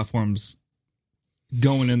media platforms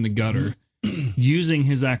going in the gutter, using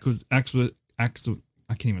his I can't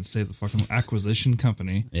even say the fucking acquisition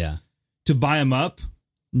company. Yeah. To buy them up,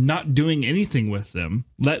 not doing anything with them,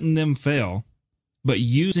 letting them fail, but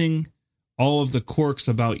using all of the quirks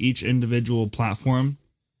about each individual platform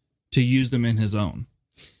to use them in his own.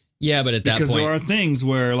 Yeah, but at that point, because there are things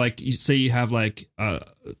where, like, you say you have like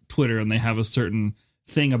Twitter and they have a certain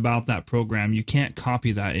thing about that program, you can't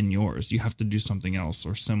copy that in yours. You have to do something else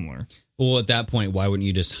or similar. Well, at that point, why wouldn't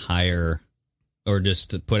you just hire or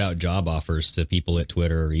just put out job offers to people at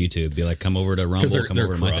Twitter or YouTube? Be like, come over to Rumble, come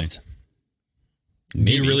over to my thing.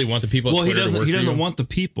 Do you really want the people at Twitter to work he doesn't for you? want the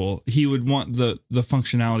people. He would want the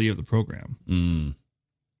functionality of the program.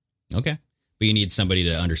 Okay. But you need somebody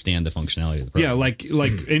to understand the functionality of the program. Yeah, like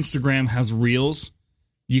Instagram has Reels.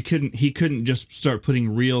 He couldn't just start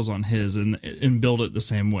putting Reels on his and build it the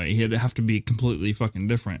same way. He'd have to be completely fucking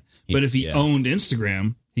different. But if he owned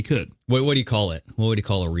Instagram, he could. What would he call it? What would he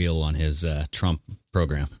call a Reel on his Trump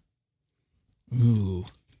program? Ooh,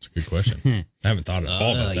 that's a good question. I haven't thought at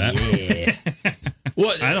all about that. Yeah.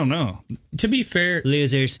 Well, I don't know. To be fair,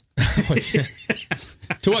 losers.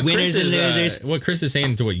 To what Winners and losers. What Chris is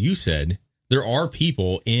saying to what you said, there are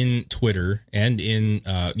people in Twitter and in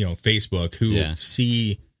Facebook who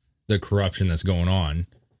see the corruption that's going on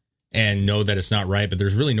and know that it's not right, but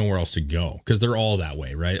there's really nowhere else to go because they're all that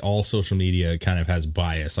way, right? All social media kind of has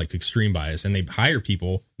bias, like extreme bias, and they hire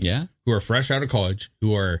people who are fresh out of college,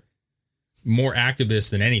 who are more activists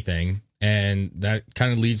than anything, and that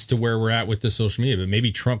kind of leads to where we're at with the social media. But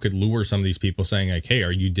maybe Trump could lure some of these people saying like, hey,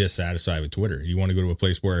 are you dissatisfied with Twitter? You want to go to a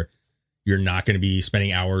place where you're not going to be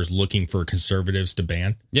spending hours looking for conservatives to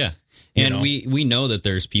ban? Yeah. And we know that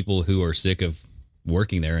there's people who are sick of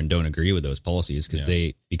working there and don't agree with those policies because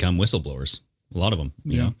they become whistleblowers. A lot of them,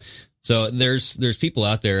 you know. So there's people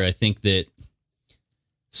out there, I think, that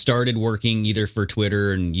started working either for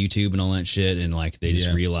Twitter and YouTube and all that shit, and like they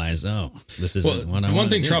just realize, oh, this isn't what I want. One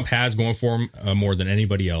thing Trump has going for him more than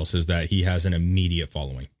anybody else is that he has an immediate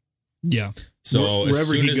following. Yeah. So as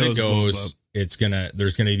soon as it goes, there's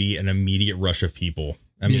gonna be an immediate rush of people.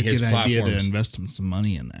 I mean, his platforms. Idea to invest some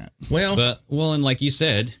money in that. Well, and like you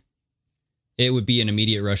said, it would be an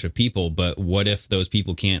immediate rush of people. But what if those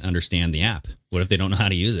people can't understand the app? What if they don't know how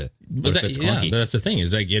to use it? What if it's clunky? But that's the thing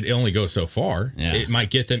is like it only goes so far. Yeah. It might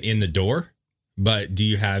get them in the door, but do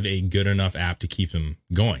you have a good enough app to keep them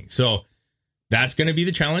going? So that's going to be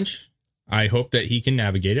the challenge. I hope that he can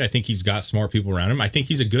navigate it. I think he's got smart people around him. I think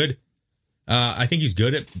he's good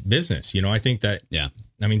at business. You know, I think that,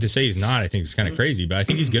 I mean, to say he's not, I think it's kind of crazy, but I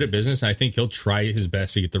think he's good at business. And I think he'll try his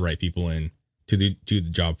best to get the right people in to do the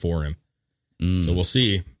job for him. So we'll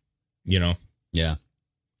see, you know. Yeah.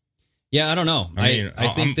 Yeah, I don't know. I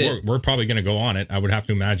think that we're probably going to go on it. I would have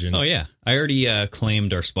to imagine. Oh, yeah. I already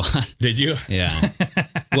claimed our spot. Did you? Yeah.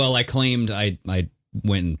 Well, I claimed I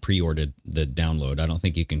went and pre-ordered the download. I don't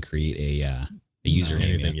think you can create a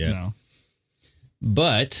username yet. No.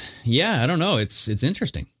 But, yeah, I don't know. It's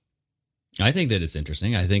interesting. I think that it's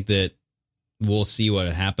interesting. I think that we'll see what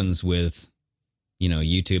happens with,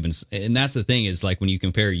 YouTube. And that's the thing is, like, when you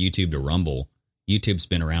compare YouTube to Rumble, YouTube's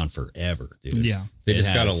been around forever, dude. Yeah. They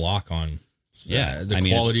just got a lock on. The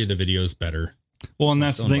quality of the video is better. Well, and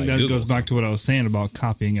that's the thing that goes back to what I was saying about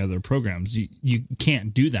copying other programs. You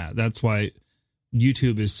can't do that. That's why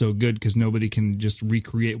YouTube is so good, because nobody can just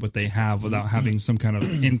recreate what they have without having some kind of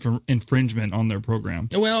infringement on their program.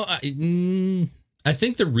 Well, I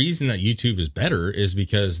think the reason that YouTube is better is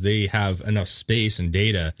because they have enough space and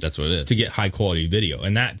data. That's what it is. To get high quality video,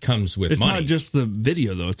 and that comes with money. It's not just the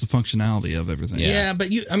video though; it's the functionality of everything. Yeah, but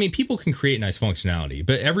people can create nice functionality,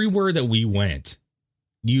 but everywhere that we went,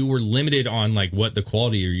 you were limited on like what the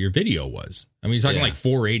quality of your video was. I mean, you're talking like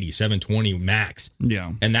 480, 720 max.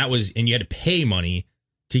 Yeah, and you had to pay money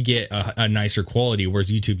to get a nicer quality,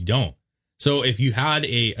 whereas YouTube don't. So if you had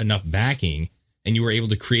enough backing, and you were able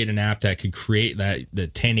to create an app that could create the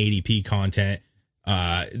 1080p content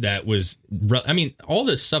that was, I mean, all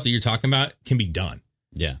the stuff that you're talking about can be done.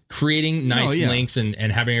 Yeah. Creating nice links and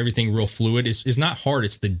having everything real fluid is not hard.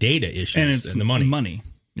 It's the data issues and the money. Money.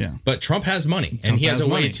 Yeah. But Trump has money and he has a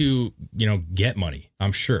way to, get money,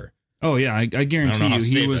 I'm sure. Oh, yeah. I guarantee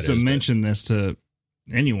you, he was to mention this to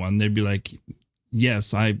anyone, they'd be like,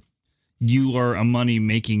 yes, you are a money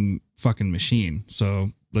making fucking machine.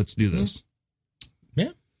 So let's do this. Yeah.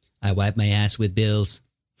 I wipe my ass with bills.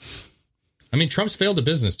 I mean, Trump's failed a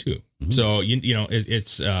business too. So,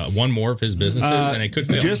 it's one more of his businesses and it could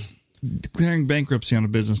fail. Just declaring bankruptcy on a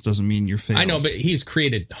business doesn't mean you're failed. I know, but he's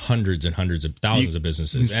created hundreds and hundreds of thousands of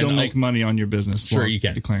businesses. You still make money on your business. Sure, you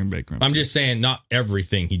can. Declaring bankruptcy. I'm just saying not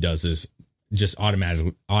everything he does is just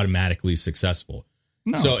automatically successful.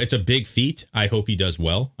 No. So it's a big feat. I hope he does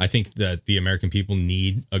well. I think that the American people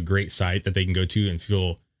need a great site that they can go to and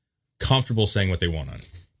feel comfortable saying what they want on it.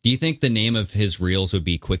 Do you think the name of his reels would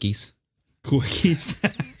be Quickies? Quickies.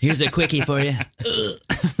 Here's a quickie for you.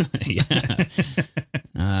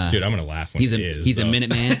 Dude, I'm going to laugh when he's a Minute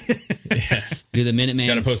Man. Yeah. Do the Minute Man.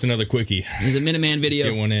 Got to post another quickie. Here's a Minute Man video.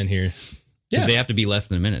 Get one in here. Yeah. They have to be less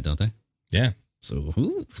than a minute, don't they? Yeah. So,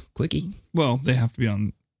 quickie. Well, they have to be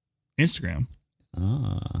on Instagram.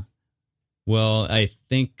 Well, I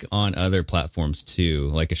think on other platforms too,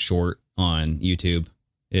 like a short on YouTube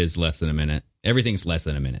is less than a minute. Everything's less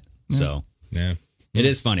than a minute. Yeah. So, yeah. It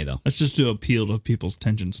is funny, though. That's just to appeal to people's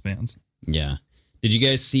attention spans. Yeah. Did you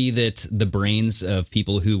guys see that the brains of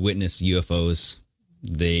people who witness UFOs,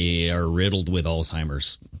 they are riddled with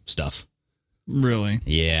Alzheimer's stuff? Really?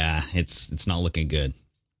 Yeah, it's not looking good.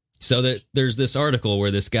 So there's this article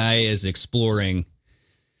where this guy is exploring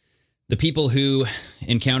the people who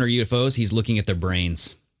encounter UFOs. He's looking at their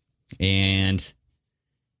brains. And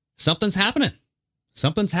something's happening.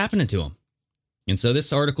 Something's happening to them. And so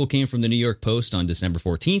this article came from the New York Post on December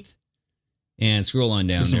 14th. And scroll on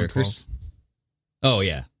down there, Chris. Oh,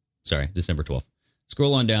 yeah. Sorry, December 12th.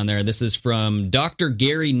 Scroll on down there. This is from Dr.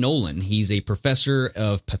 Gary Nolan. He's a professor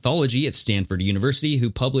of pathology at Stanford University who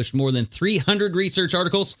published more than 300 research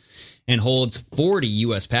articles and holds 40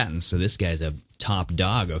 U.S. patents. So this guy's a top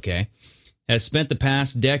dog, okay? Has spent the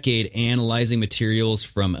past decade analyzing materials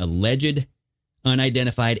from alleged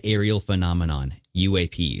unidentified aerial phenomenon,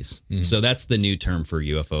 UAPs. Mm-hmm. So that's the new term for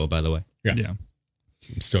UFO, by the way. Yeah.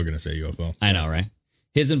 I'm still going to say UFO. I know, right?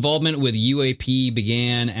 His involvement with UAP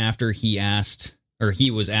began after he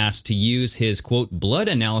was asked to use his, quote, blood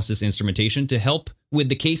analysis instrumentation to help with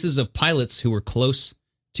the cases of pilots who were close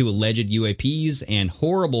to alleged UAPs and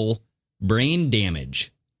horrible brain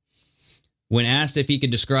damage. When asked if he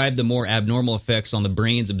could describe the more abnormal effects on the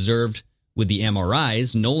brains observed with the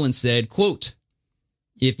MRIs, Nolan said, quote,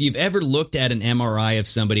 if you've ever looked at an MRI of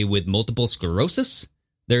somebody with multiple sclerosis,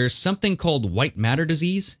 there's something called white matter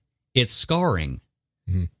disease. It's scarring.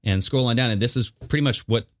 Mm-hmm. And scroll on down, and this is pretty much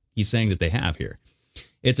what he's saying that they have here.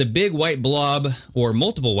 It's a big white blob or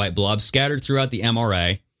multiple white blobs scattered throughout the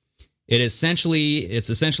MRI. It's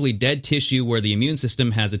essentially dead tissue where the immune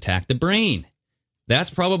system has attacked the brain.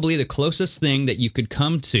 That's probably the closest thing that you could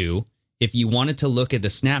come to if you wanted to look at a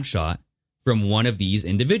snapshot from one of these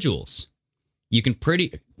individuals. You can pretty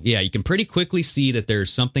quickly see that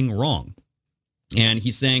there's something wrong. And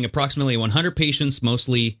he's saying approximately 100 patients,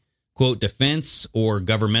 mostly, quote, defense or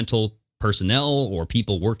governmental personnel or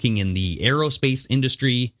people working in the aerospace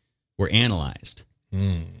industry, were analyzed.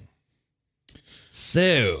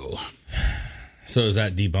 So is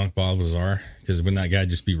that debunk Bob Lazar? Because wouldn't that guy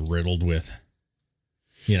just be riddled with,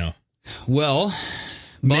 Well,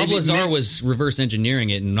 Bob Lazar was reverse engineering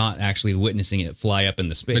it and not actually witnessing it fly up in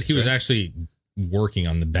the space. But he was actually working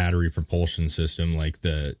on the battery propulsion system,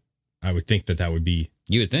 I would think that would be...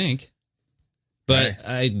 You would think. But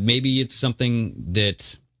maybe it's something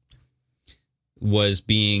that was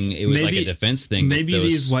like a defense thing. Maybe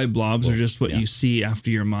these white blobs are just what you see after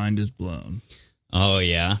your mind is blown. Oh,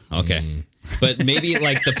 yeah. Okay. But maybe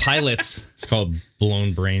like the pilots... It's called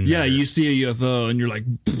blown brain matter. Yeah, you see a UFO and you're like...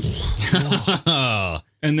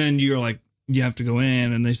 And then you're like, you have to go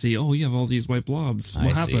in and they say, oh, you have all these white blobs.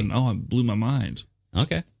 What happened? See. Oh, I blew my mind.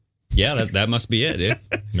 Okay. Yeah, that must be it, dude.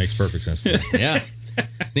 Makes perfect sense to me. Yeah.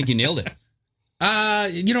 I think you nailed it. I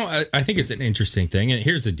think it's an interesting thing. And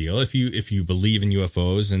here's the deal. If you believe in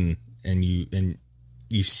UFOs and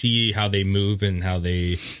you see how they move and how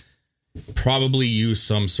they probably use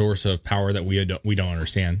some source of power that we don't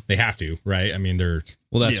understand. They have to, right? I mean,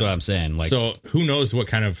 that's what I'm saying. So who knows what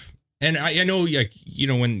kind of, and I know,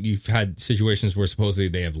 when you've had situations where supposedly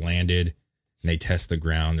they have landed and they test the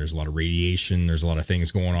ground, there's a lot of radiation, there's a lot of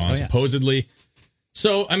things going on, supposedly.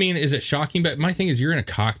 So, I mean, is it shocking? But my thing is, you're in a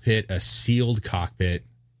cockpit, a sealed cockpit.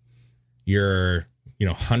 You're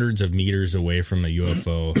hundreds of meters away from a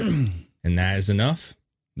UFO, and that is enough,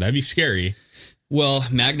 that'd be scary. Well,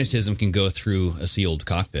 magnetism can go through a sealed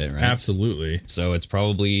cockpit, right? Absolutely. So it's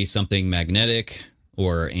probably something magnetic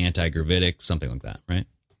or anti-gravitic, something like that, right?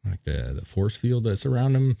 Like the force field that's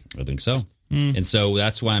around them? I think so. And so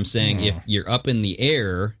that's why I'm saying if you're up in the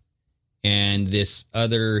air and this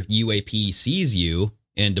other UAP sees you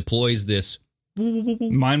and deploys this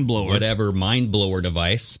mind blower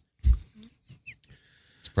device,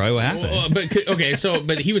 it's probably what happened.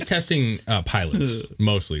 But he was testing pilots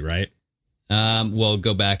mostly, right? Well,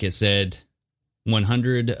 go back. It said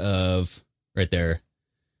 100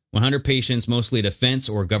 patients, mostly defense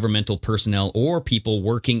or governmental personnel or people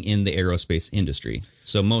working in the aerospace industry.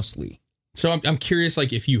 So mostly. So I'm curious,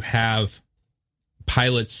 like, if you have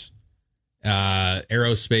pilots,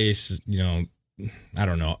 aerospace, I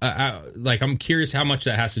don't know. I'm curious how much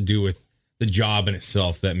that has to do with the job in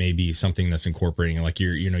itself. That may be something that's incorporating, like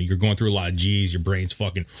you're going through a lot of G's, your brain's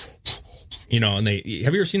fucking, and have you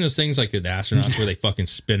ever seen those things like the astronauts where they fucking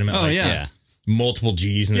spin them at multiple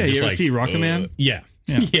G's and they're just you ever like, see Rocket Man? Yeah.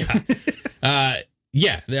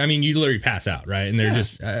 I mean, you literally pass out, right? And they're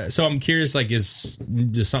just so I'm curious, like, does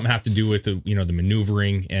something have to do with the the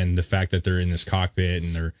maneuvering and the fact that they're in this cockpit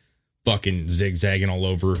and they're fucking zigzagging all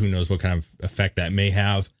over? Who knows what kind of effect that may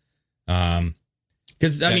have?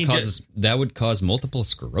 Because that would cause multiple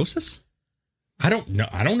sclerosis. I don't know.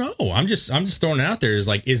 I'm just throwing it out there. Is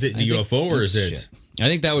it the UFO or is it? Shit. I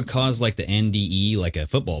think that would cause like the NDE, like a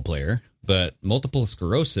football player. But multiple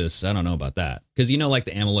sclerosis, I don't know about that. Because like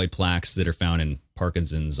the amyloid plaques that are found in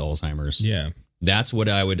Parkinson's, Alzheimer's. Yeah. That's what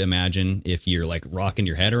I would imagine if you're like rocking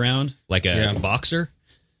your head around like a boxer.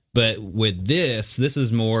 But with this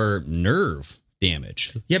is more nerve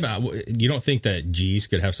damage. Yeah, but you don't think that G's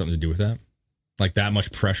could have something to do with that? Like that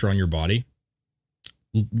much pressure on your body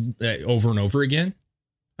over and over again?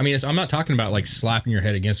 I mean, I'm not talking about like slapping your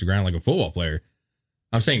head against the ground like a football player.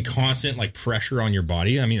 I'm saying constant like pressure on your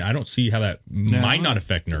body. I mean, I don't see how that might not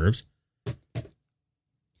affect nerves.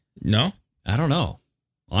 No? I don't know.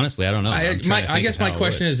 Honestly, I don't know. I guess my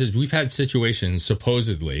question is we've had situations,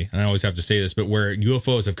 supposedly, and I always have to say this, but where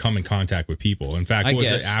UFOs have come in contact with people. In fact,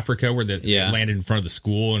 was it Africa where they landed in front of the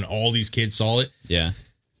school and all these kids saw it? Yeah.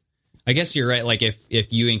 I guess you're right. Like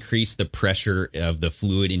if you increase the pressure of the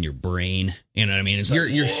fluid in your brain, you know what I mean? It's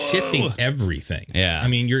you're shifting everything. Yeah. I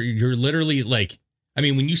mean, you're literally like,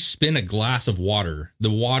 when you spin a glass of water, the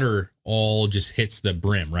water all just hits the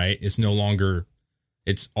brim, right? It's no longer,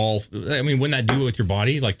 it's all, wouldn't that do it with your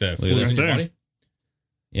body? Like the fluids in your body?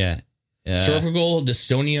 Yeah. Cervical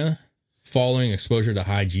dystonia following exposure to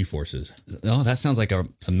high G forces. Oh, that sounds like a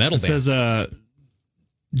metal band. It says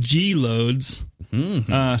G loads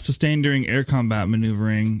sustained during air combat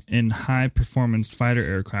maneuvering in high performance fighter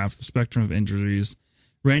aircraft. The spectrum of injuries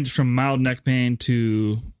ranged from mild neck pain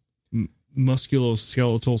to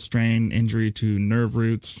musculoskeletal strain, injury to nerve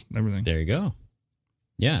roots, everything. There you go.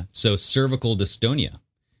 Yeah. So cervical dystonia.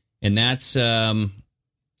 And that's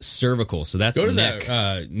cervical. So that's go to neck.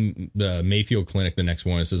 The Mayfield Clinic, the next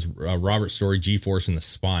one. It says Robert Story, G-force in the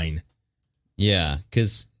spine. Yeah,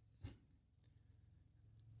 because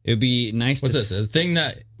it would be nice What's this? The thing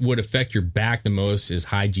that would affect your back the most is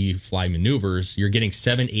high G fly maneuvers. You're getting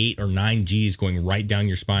 7, 8, or 9 Gs going right down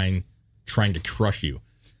your spine, trying to crush you.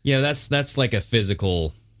 Yeah, that's like a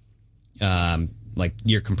physical, like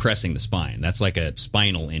you're compressing the spine. That's like a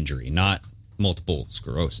spinal injury, not multiple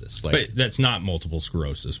sclerosis. But that's not multiple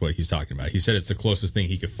sclerosis, what he's talking about. He said it's the closest thing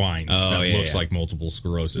he could find that looks like multiple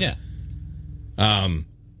sclerosis. Yeah.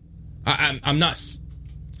 I'm not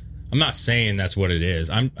saying that's what it is.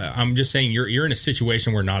 I'm just saying you're in a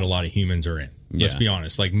situation where not a lot of humans are in. Let's be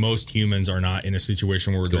honest. Like most humans are not in a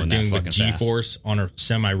situation where they're dealing with G-force on a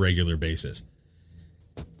semi-regular basis.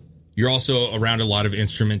 You're also around a lot of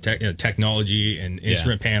instrument technology and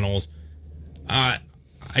instrument panels. I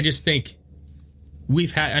just think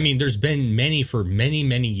we've had, there's been many for many,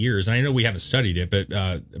 many years. And I know we haven't studied it,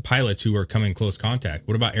 but pilots who are coming in close contact.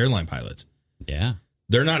 What about airline pilots? Yeah.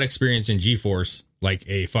 They're not experiencing G-force like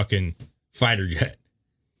a fucking fighter jet.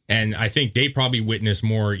 And I think they probably witness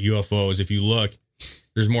more UFOs. If you look,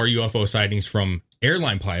 there's more UFO sightings from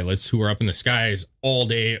airline pilots who are up in the skies all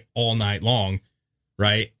day, all night long,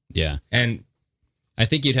 right? Yeah. And I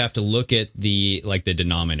think you'd have to look at the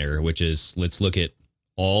denominator, which is let's look at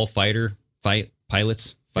all fighter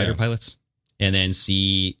pilots, and then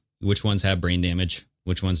see which ones have brain damage,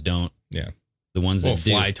 which ones don't. Yeah. The ones that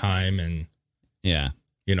do. Fly time and yeah.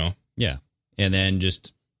 Yeah. And then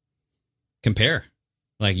just compare.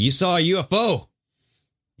 Like you saw a UFO.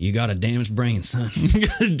 You got a damaged brain, son. You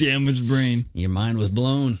got a damaged brain. Your mind was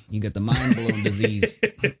blown. You got the mind blown disease.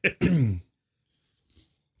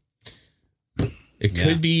 It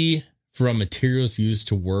could be from materials used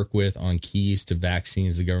to work with on keys to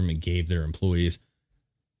vaccines the government gave their employees.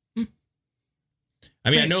 I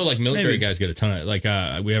mean, I know like military guys get a ton of, like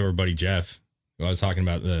we have our buddy Jeff, who I was talking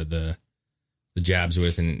about the jabs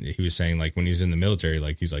with, and he was saying like when he's in the military,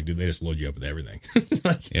 like he's like, dude, they just load you up with everything.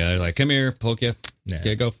 Yeah, they're like, come here, poke you. Yeah.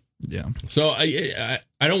 Okay, go. Yeah. So I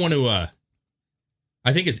don't want to.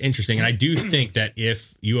 I think it's interesting, and I do think that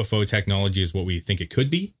if UFO technology is what we think it could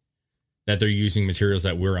be, that they're using materials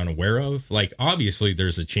that we're unaware of. Like obviously,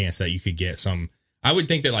 there's a chance that you could get some. I would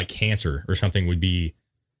think that like cancer or something would be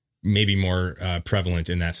maybe more prevalent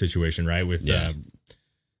in that situation, right? With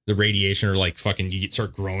the radiation, or like fucking you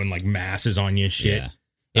start growing like masses on you and shit.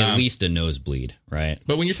 Yeah. At least a nosebleed, right?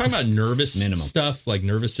 But when you're talking about nervous stuff, like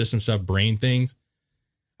nervous system stuff, brain things,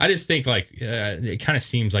 I just think like it kind of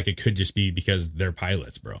seems like it could just be because they're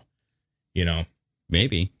pilots, bro. You know,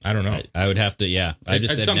 maybe. I don't know. I would have to. Yeah,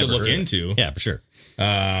 it's something to look into. Yeah, for sure.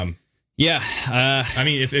 I mean,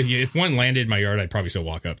 if one landed in my yard, I'd probably still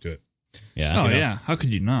walk up to it. Yeah. Oh yeah. How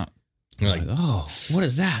could you not? Like, oh, what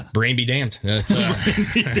is that? Brain be damned. That's,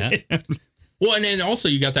 well, and then also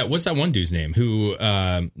you got that. What's that one dude's name who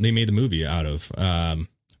they made the movie out of?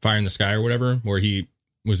 Fire in the Sky or whatever, where he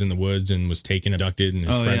was in the woods and was taken abducted, and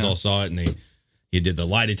his friends all saw it, and he did the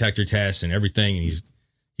lie detector test and everything, and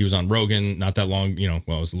he was on Rogan not that long, you know,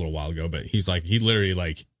 well, it was a little while ago, but he's like, he literally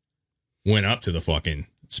like went up to the fucking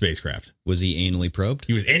spacecraft. Was he anally probed?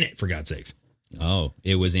 He was in it, for God's sakes. Oh,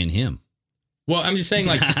 it was in him. Well, I'm just saying,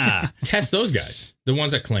 like, test those guys, the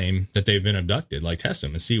ones that claim that they've been abducted, like test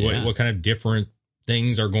them and see what kind of different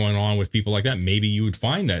things are going on with people like that. Maybe you would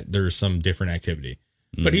find that there's some different activity.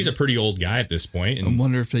 But he's a pretty old guy at this point. And I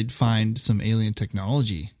wonder if they'd find some alien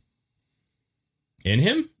technology in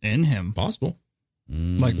him. In him, possible.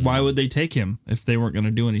 Like, why would they take him if they weren't going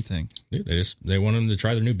to do anything? Dude, they want him to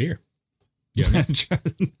try their new beer. Yeah,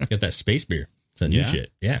 get that space beer. It's that new shit.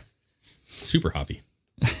 Yeah, super hoppy.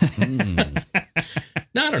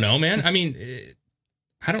 No, I don't know, man. I mean,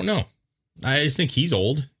 I don't know. I just think he's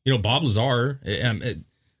old. You know, Bob Lazar.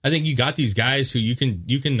 I think you got these guys who you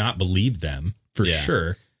can not believe them for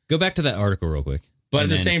sure. Go back to that article real quick. But at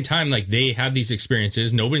the same time, like, they have these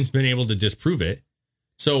experiences. Nobody's been able to disprove it.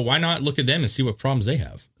 So why not look at them and see what problems they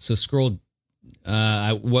have? So scroll.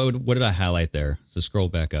 What did I highlight there? So scroll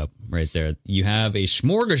back up right there. You have a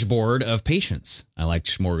smorgasbord of patience. I like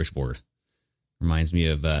smorgasbord. Reminds me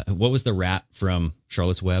of what was the rat from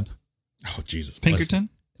Charlotte's Web? Oh, Jesus. Pinkerton?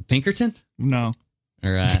 Pinkerton? No.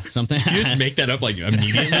 Or something. You just make that up like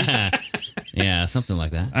immediately? Yeah, something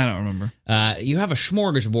like that. I don't remember. You have a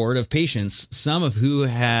smorgasbord of patients, some of who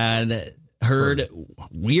had heard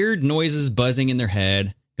weird noises buzzing in their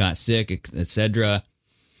head, got sick, etc.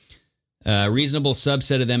 A reasonable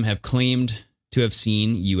subset of them have claimed to have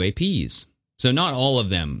seen UAPs. So not all of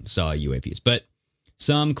them saw UAPs, but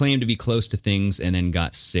some claimed to be close to things and then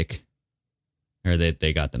got sick, or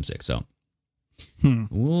they got them sick. So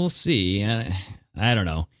we'll see. I don't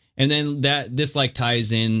know. And then this like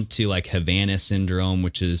ties into like Havana syndrome,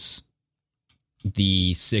 which is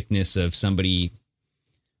the sickness of somebody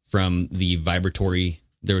from the vibratory.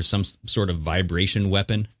 There was some sort of vibration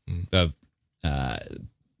weapon of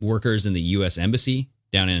workers in the U.S. Embassy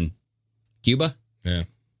down in Cuba. Yeah.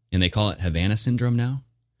 And they call it Havana syndrome now.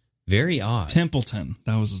 Very odd. Templeton.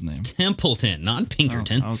 That was his name. Templeton, not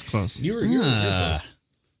Pinkerton. Oh, I was close. You were close.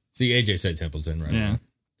 See, AJ said Templeton, right? Yeah.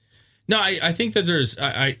 No, I think that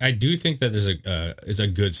I do think that there's a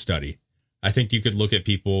good study. I think you could look at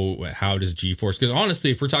people, how does G-force, because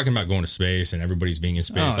honestly, if we're talking about going to space and everybody's being in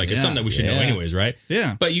space, it's something that we should know anyways, right?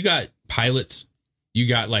 Yeah. But you got pilots, you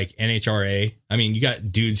got like NHRA. I mean, you got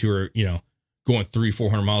dudes who are, going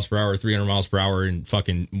 300-400 miles per hour, 300 miles per hour in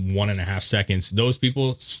fucking 1.5 seconds. Those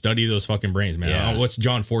people study those fucking brains, man. Yeah. What's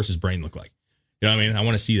John Force's brain look like? You know what I mean? I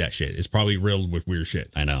want to see that shit. It's probably riddled with weird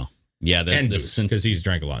shit. I know. Yeah, because he's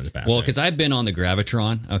drank a lot in the past. Well, because I've been on the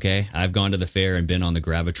Gravitron. Okay, I've gone to the fair and been on the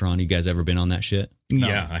Gravitron. You guys ever been on that shit? No.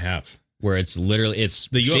 Yeah, I have. Where it's literally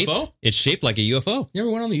the UFO. It's shaped like a UFO. You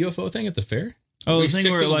ever went on the UFO thing at the fair? Oh, the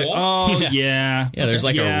thing where like, yeah. There's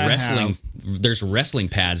like a wrestling. There's wrestling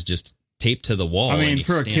pads just taped to the wall. I mean,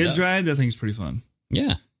 for a kid's ride, that thing's pretty fun.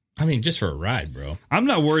 Yeah, I mean, just for a ride, bro. I'm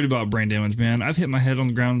not worried about brain damage, man. I've hit my head on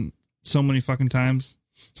the ground so many fucking times.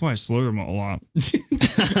 That's why I slur them a lot.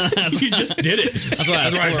 You just did it. That's why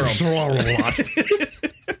I slur a lot.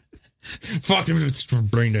 Fuck them, it's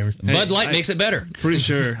brain damage. Bud Light makes it better. Pretty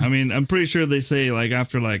sure. I mean, I'm pretty sure they say like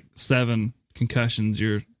after like 7 concussions,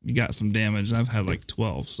 you're you got some damage. I've had like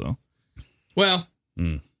 12. So, well,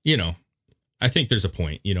 you know, I think there's a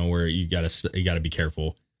point, you know, where you gotta be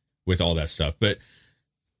careful with all that stuff. But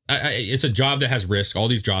it's a job that has risk. All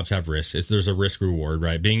these jobs have risks. There's a risk reward,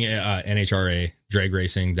 right? Being NHRA drag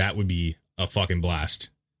racing, that would be a fucking blast.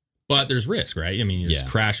 But there's risk, right? I mean, there's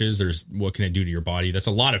crashes. There's what can it do to your body? That's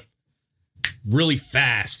a lot of really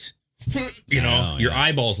fast. You know, your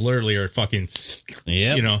eyeballs literally are fucking.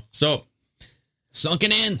 Yeah. You know, so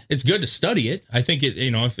sunken in. It's good to study it. I think it.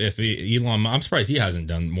 You know, if Elon, I'm surprised he hasn't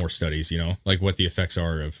done more studies. You know, like what the effects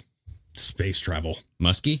are of space travel.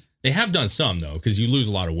 Muskie. They have done some though, because you lose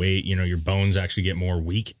a lot of weight. You know, your bones actually get more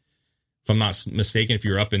weak. If I'm not mistaken, if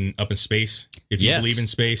you're up in space, if you believe in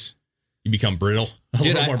space, you become brittle. A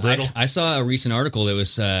little more brittle. I saw a recent article that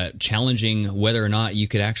was challenging whether or not you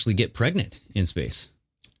could actually get pregnant in space.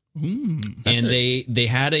 And they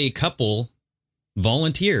had a couple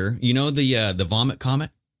volunteer. You know the vomit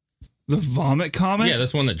comet. The vomit comet. Yeah,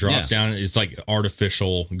 that's one that drops down. It's like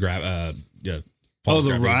artificial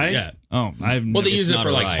the ride? Yeah. Oh, they use it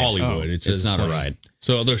for like Hollywood. Oh, it's not a ride.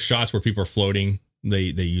 So those shots where people are floating,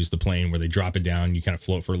 they use the plane where they drop it down. You kind of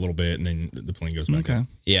float for a little bit, and then the plane goes back up.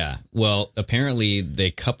 Yeah. Well, apparently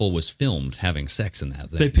the couple was filmed having sex in that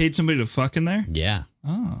thing. They paid somebody to fuck in there? Yeah.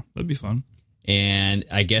 Oh, that'd be fun. And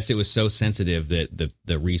I guess it was so sensitive that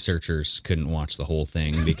the researchers couldn't watch the whole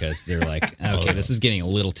thing because they're like, okay, this is getting a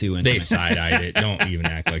little too intimate. They side-eyed it. Don't even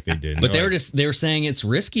act like they did. But they were saying it's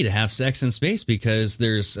risky to have sex in space because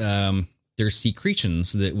there's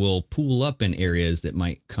secretions that will pool up in areas that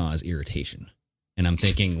might cause irritation. And I'm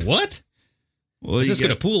thinking, what? Well, is this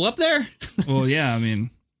going to pool up there? Well, yeah, I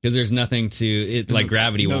mean, because there's nothing to it, like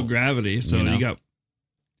gravity. No gravity, so you got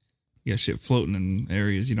shit floating in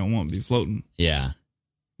areas you don't want to be floating. Yeah.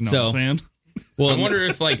 You know what I'm saying? Well, I wonder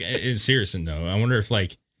if, like, in seriously though, I wonder if,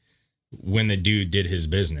 like, when the dude did his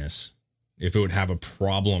business, if it would have a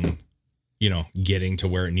problem, you know, getting to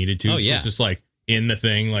where it needed to. Oh, yeah. It's just like in the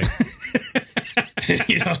thing, like,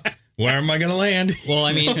 you know, where am I going to land? Well,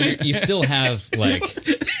 I mean, you still have, like,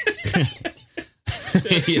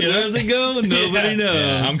 where's it go? Nobody knows.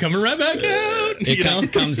 Yeah, I'm coming right back out.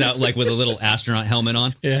 It comes out like with a little astronaut helmet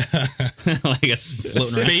on. Yeah. Like it's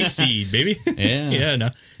floating around. Space seed, baby. Yeah. Yeah, no.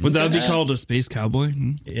 Would that be called a space cowboy?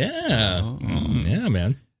 Yeah. Yeah,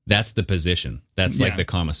 man. That's the position. That's like the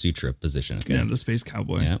Kama Sutra position. Okay? Yeah, the space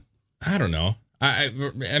cowboy. Yeah. I don't know. I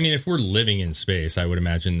mean, if we're living in space, I would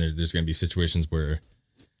imagine there's going to be situations where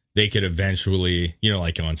they could eventually, you know,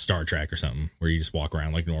 like on Star Trek or something, where you just walk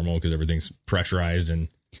around like normal because everything's pressurized and.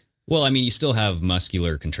 Well, I mean, you still have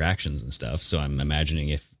muscular contractions and stuff. So I'm imagining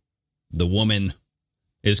if the woman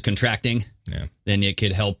is contracting, then it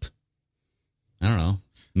could help. I don't know,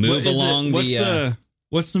 move along.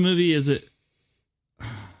 What's the movie? Is it? I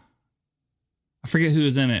forget who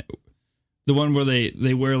is in it. The one where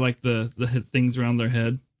they wear like the things around their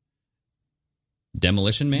head.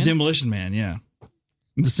 Demolition Man. Demolition Man. Yeah.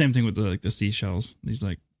 The same thing with the seashells. He's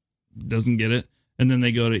like, doesn't get it. And then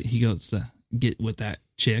he goes to get with that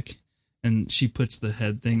chick and she puts the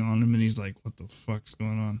head thing on him and he's like, what the fuck's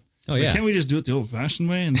going on? Oh, yeah. Like, can't we just do it the old fashioned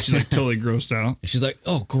way? And she's like totally grossed out. She's like,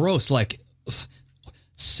 oh, gross. Like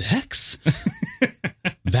sex?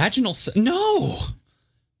 Vaginal sex? No.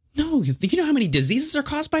 You know how many diseases are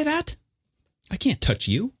caused by that? I can't touch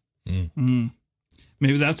you. Maybe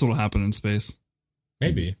that's what'll happen in space.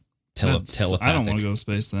 Maybe. Telepathic. I don't want to go to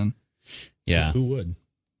space then. Yeah. Who would?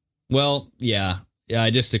 Well, yeah.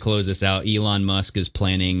 Just to close this out, Elon Musk is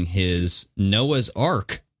planning his Noah's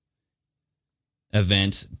Ark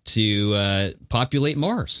event to populate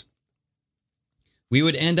Mars. We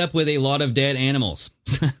would end up with a lot of dead animals.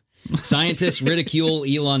 Scientists ridicule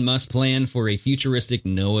Elon Musk's plan for a futuristic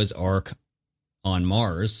Noah's Ark on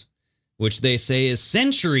Mars, which they say is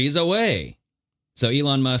centuries away. So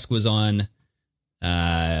Elon Musk was on...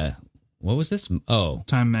 what was this? Oh,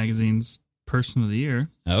 Time Magazine's Person of the Year.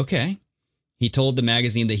 Okay. He told the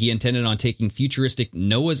magazine that he intended on taking futuristic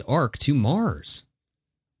Noah's Ark to Mars.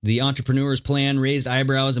 The entrepreneur's plan raised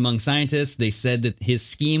eyebrows among scientists. They said that his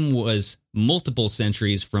scheme was multiple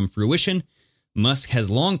centuries from fruition. Musk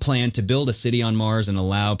has long planned to build a city on Mars and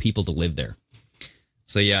allow people to live there.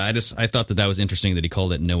 So yeah, I thought that was interesting that he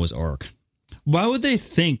called it Noah's Ark. Why would they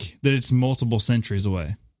think that it's multiple centuries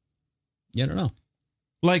away? Yeah, I don't know.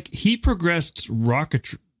 Like, he progressed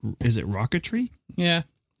rocketry. Is it rocketry? Yeah.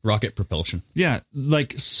 Rocket propulsion. Yeah.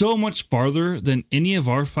 Like, so much farther than any of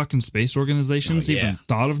our fucking space organizations even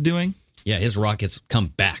thought of doing. Yeah, his rockets come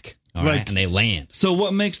back. All right, and they land. So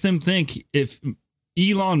what makes them think if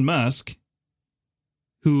Elon Musk,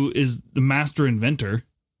 who is the master inventor,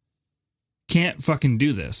 can't fucking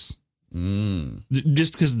do this?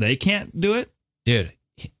 Just because they can't do it? Dude,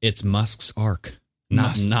 it's Musk's Ark,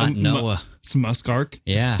 not Noah. It's Musk Ark?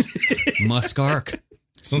 Yeah. Musk Ark.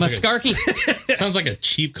 Muskarky. Sounds like a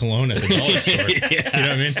cheap cologne at the dollar store. Yeah. You know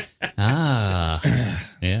what I mean?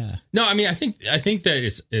 Yeah. No, I mean, I think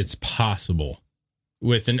that it's possible.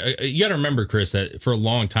 You got to remember, Chris, that for a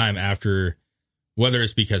long time after, whether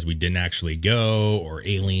it's because we didn't actually go or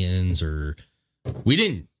aliens or we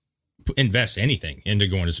didn't invest anything into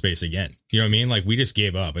going to space again. You know what I mean? Like we just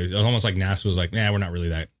gave up. It was almost like NASA was like, we're not really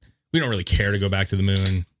that. We don't really care to go back to the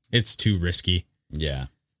moon. It's too risky. Yeah.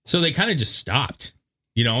 So they kind of just stopped.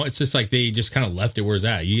 You know, it's just like they just kind of left it where it's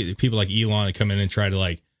at. People like Elon that come in and try to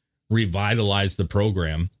like revitalize the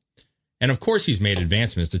program. And of course, he's made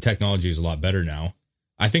advancements. The technology is a lot better now.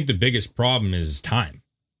 I think the biggest problem is time.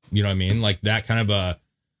 You know what I mean? Like that kind of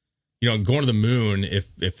going to the moon,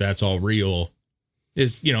 if that's all real,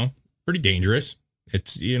 is, pretty dangerous.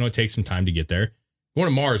 It's, it takes some time to get there. Going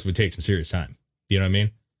to Mars would take some serious time. You know what I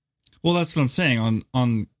mean? Well, that's what I'm saying.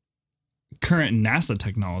 On current NASA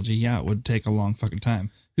technology, it would take a long fucking time.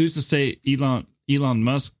 Who's to say Elon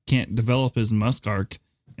Musk can't develop his Musk Ark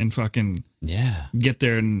and fucking get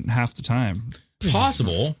there in half the time?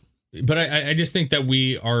 Possible. But I just think that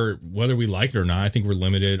we are, whether we like it or not, I think we're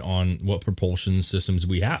limited on what propulsion systems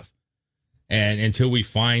we have. And until we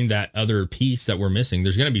find that other piece that we're missing,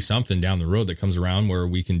 there's going to be something down the road that comes around where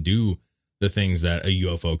we can do the things that a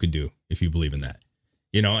UFO could do, if you believe in that.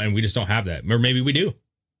 And we just don't have that. Or maybe we do.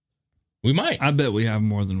 We might. I bet we have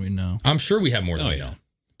more than we know. I'm sure we have more than we know.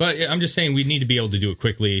 But I'm just saying we need to be able to do it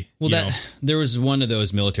quickly. Well, there was one of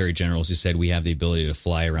those military generals who said we have the ability to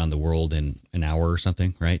fly around the world in an hour or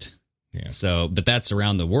something, right? Yeah. So, but that's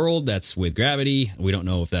around the world. That's with gravity. We don't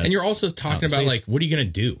know if that's. And you're also talking about like, what are you going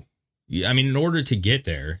to do? I mean, in order to get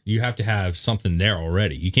there, you have to have something there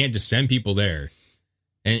already. You can't just send people there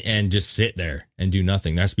and just sit there and do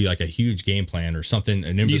nothing. There has to be like a huge game plan or something,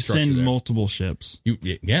 an infrastructure. You send there. multiple ships.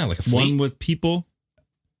 Like a fleet. One with people,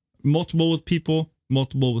 multiple with people,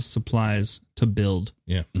 multiple with supplies to build.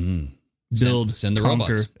 Yeah. Mm. Build, send the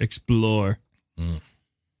conquer, robots. Explore.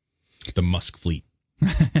 The Musk fleet.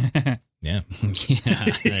 Yeah.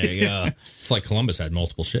 There you go. It's like Columbus had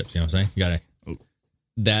multiple ships. You know what I'm saying? You got to.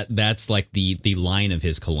 That's like the line of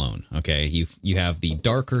his cologne. Okay, you have the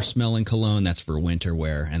darker smelling cologne that's for winter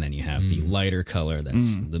wear, and then you have the lighter color.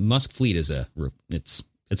 That's the Musk fleet is it's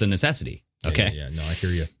a necessity. Okay, yeah, no, I hear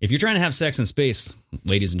you. If you're trying to have sex in space,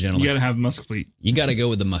 ladies and gentlemen, you got to have Musk fleet. You got to go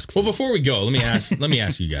with the Musk fleet. Well, before we go, let me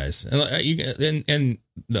ask you guys, and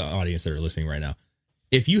the audience that are listening right now,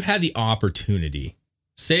 if you had the opportunity,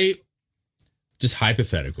 say, just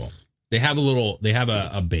hypothetical. They have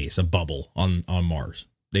a base, a bubble on Mars.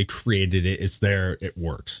 They created it. It's there. It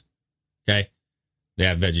works. Okay. They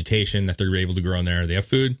have vegetation that they're able to grow in there. They have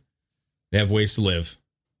food. They have ways to live.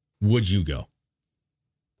 Would you go?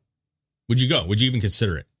 Would you go? Would you even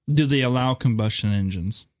consider it? Do they allow combustion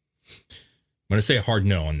engines? I'm going to say a hard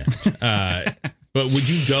no on that. But would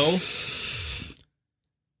you go?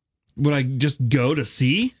 Would I just go to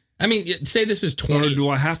see? I mean, say this is 20. Or do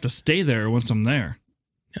I have to stay there once I'm there?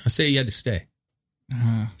 Say you had to stay.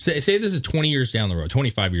 Say this is 20 years down the road,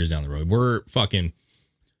 25 years down the road. We're fucking,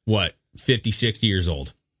 50, 60 years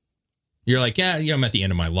old. You're like, I'm at the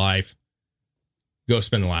end of my life. Go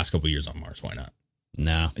spend the last couple of years on Mars. Why not?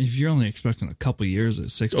 No. If you're only expecting a couple of years at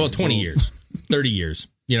 60. Well, 20 years, 30 years,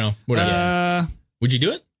 whatever. Would you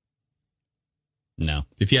do it? No.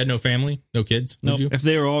 If you had no family, no kids, would you? If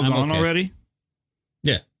they were all gone already?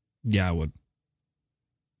 Yeah. Yeah, I would.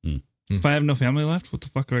 If I have no family left, what the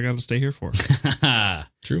fuck do I got to stay here for?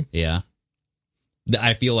 True. Yeah.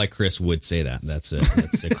 I feel like Chris would say that. That's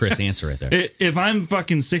a Chris answer right there. If I'm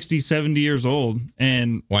fucking 60, 70 years old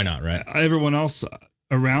and... Why not, right? Everyone else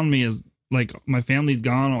around me is like, my family's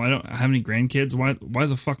gone, or I don't have any grandkids. Why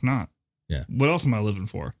the fuck not? Yeah. What else am I living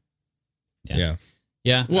for? Yeah.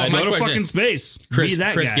 Well, go to fucking space. Chris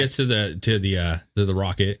guy. gets to the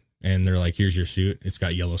rocket. And they're like, here's your suit. It's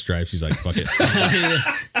got yellow stripes. He's like, fuck it.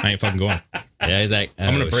 I ain't fucking going. Yeah, he's like,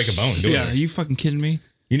 I'm going to break a bone. Are you fucking kidding me?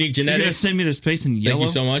 Unique genetics. You're going to send me to space in yellow? Thank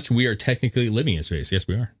you so much. We are technically living in space. Yes,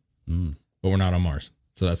 we are. But we're not on Mars.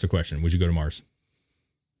 So that's the question. Would you go to Mars?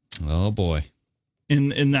 Oh, boy.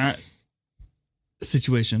 In that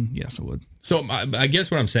situation, yes, I would. So I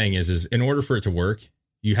guess what I'm saying is in order for it to work,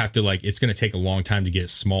 you have to it's going to take a long time to get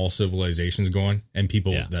small civilizations going and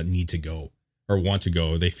people that need to go. Or want to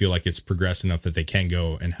go, they feel like it's progressed enough that they can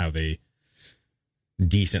go and have a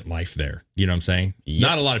decent life there. You know what I'm saying? Yep.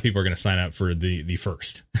 Not a lot of people are going to sign up for the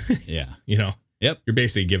first. Yeah. Yep. You're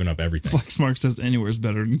basically giving up everything. Flexmark says anywhere's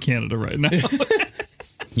better than Canada right now.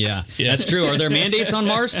 Yeah, that's true. Are there mandates on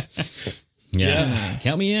Mars? Yeah.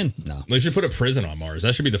 Count me in. No. They should put a prison on Mars.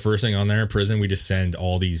 That should be the first thing on there. Prison, we just send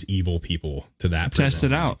all these evil people to that prison. Test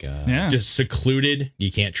it out. Yeah. Just secluded.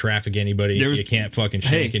 You can't traffic anybody. You can't fucking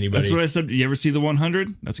shake anybody. That's what I said. You ever see the 100?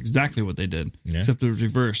 That's exactly what they did. Yeah. Except it was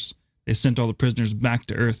reverse. They sent all the prisoners back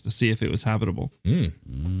to Earth to see if it was habitable.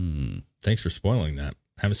 Thanks for spoiling that.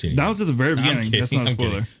 Haven't seen it That yet. was at the very beginning. That's not a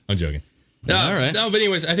spoiler. I'm joking. All right. No, but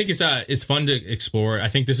anyways, I think it's fun to explore. I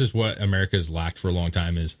think this is what America's lacked for a long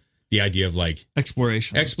time is the idea of like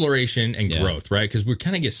exploration and growth, right? Because we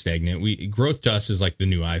kind of get stagnant. Growth to us is like the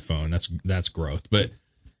new iPhone. That's growth. But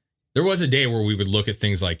there was a day where we would look at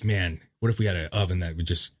things like, man, what if we had an oven that would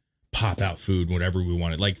just pop out food whatever we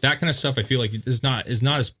wanted? Like that kind of stuff. I feel like is not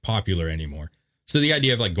as popular anymore. So the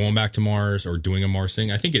idea of like going back to Mars or doing a Mars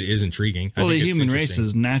thing, I think it is intriguing. Well, the human race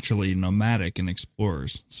is naturally nomadic and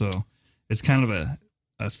explorers, so it's kind of a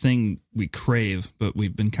thing we crave, but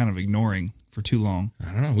we've been kind of ignoring for too long.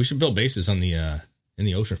 I don't know. We should build bases on the in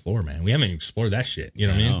the ocean floor, man. We haven't even explored that shit. You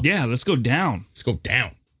know what I mean? Yeah, let's go down. Let's go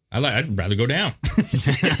down. I'd rather go down.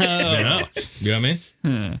 I know. You know what I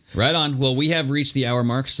mean? Right on. Well, we have reached the hour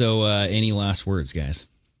mark, so any last words, guys?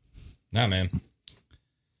 Nah, man.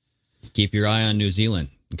 Keep your eye on New Zealand.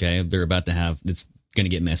 Okay, they're about to have. It's going to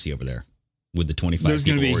get messy over there with the 25. There's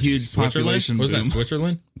going to be a huge population. Wasn't that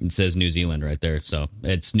Switzerland? It says New Zealand right there, so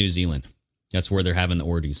it's New Zealand. That's where they're having the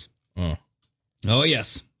orgies. Oh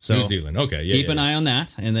yes. So New Zealand. Okay. Yeah. Keep an eye on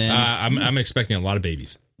that, and then I'm expecting a lot of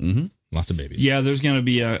babies. Mm-hmm. Lots of babies. Yeah, there's going to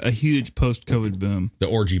be a huge post-COVID boom. The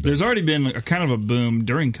orgy boom. There's already been a kind of a boom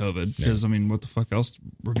during COVID because I mean, what the fuck else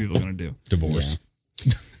were people going to do? Divorce.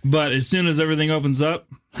 Yeah. But as soon as everything opens up,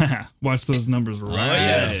 watch those numbers rise. Oh,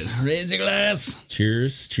 yes. Raise your glass.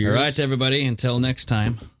 Cheers. All right, everybody. Until next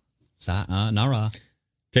time. Sayonara.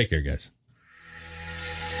 Take care, guys.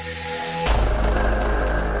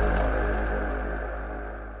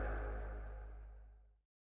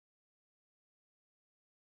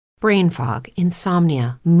 Brain fog,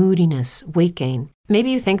 insomnia, moodiness, weight gain.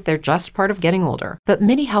 Maybe you think they're just part of getting older, but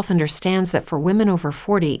MIDI Health understands that for women over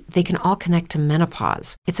 40, they can all connect to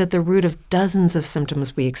menopause. It's at the root of dozens of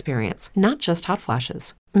symptoms we experience, not just hot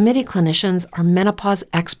flashes. MIDI clinicians are menopause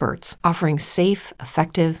experts, offering safe,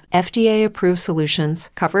 effective, FDA-approved solutions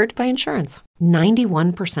covered by insurance.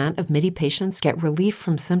 91% of MIDI patients get relief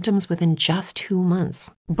from symptoms within just 2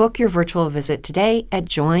 months. Book your virtual visit today at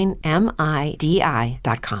joinmidi.com.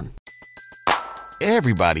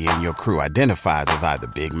 Everybody in your crew identifies as either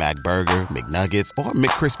Big Mac Burger, McNuggets, or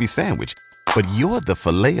McCrispy Sandwich. But you're the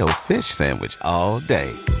Filet-O-Fish Sandwich all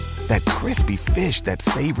day. That crispy fish, that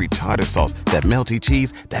savory tartar sauce, that melty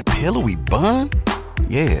cheese, that pillowy bun.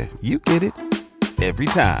 Yeah, you get it. Every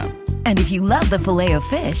time. And if you love the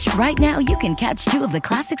Filet-O-Fish, right now you can catch two of the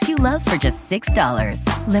classics you love for just $6.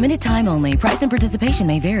 Limited time only. Price and participation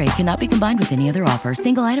may vary. Cannot be combined with any other offer.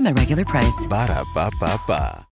 Single item at regular price. Ba-da-ba-ba-ba.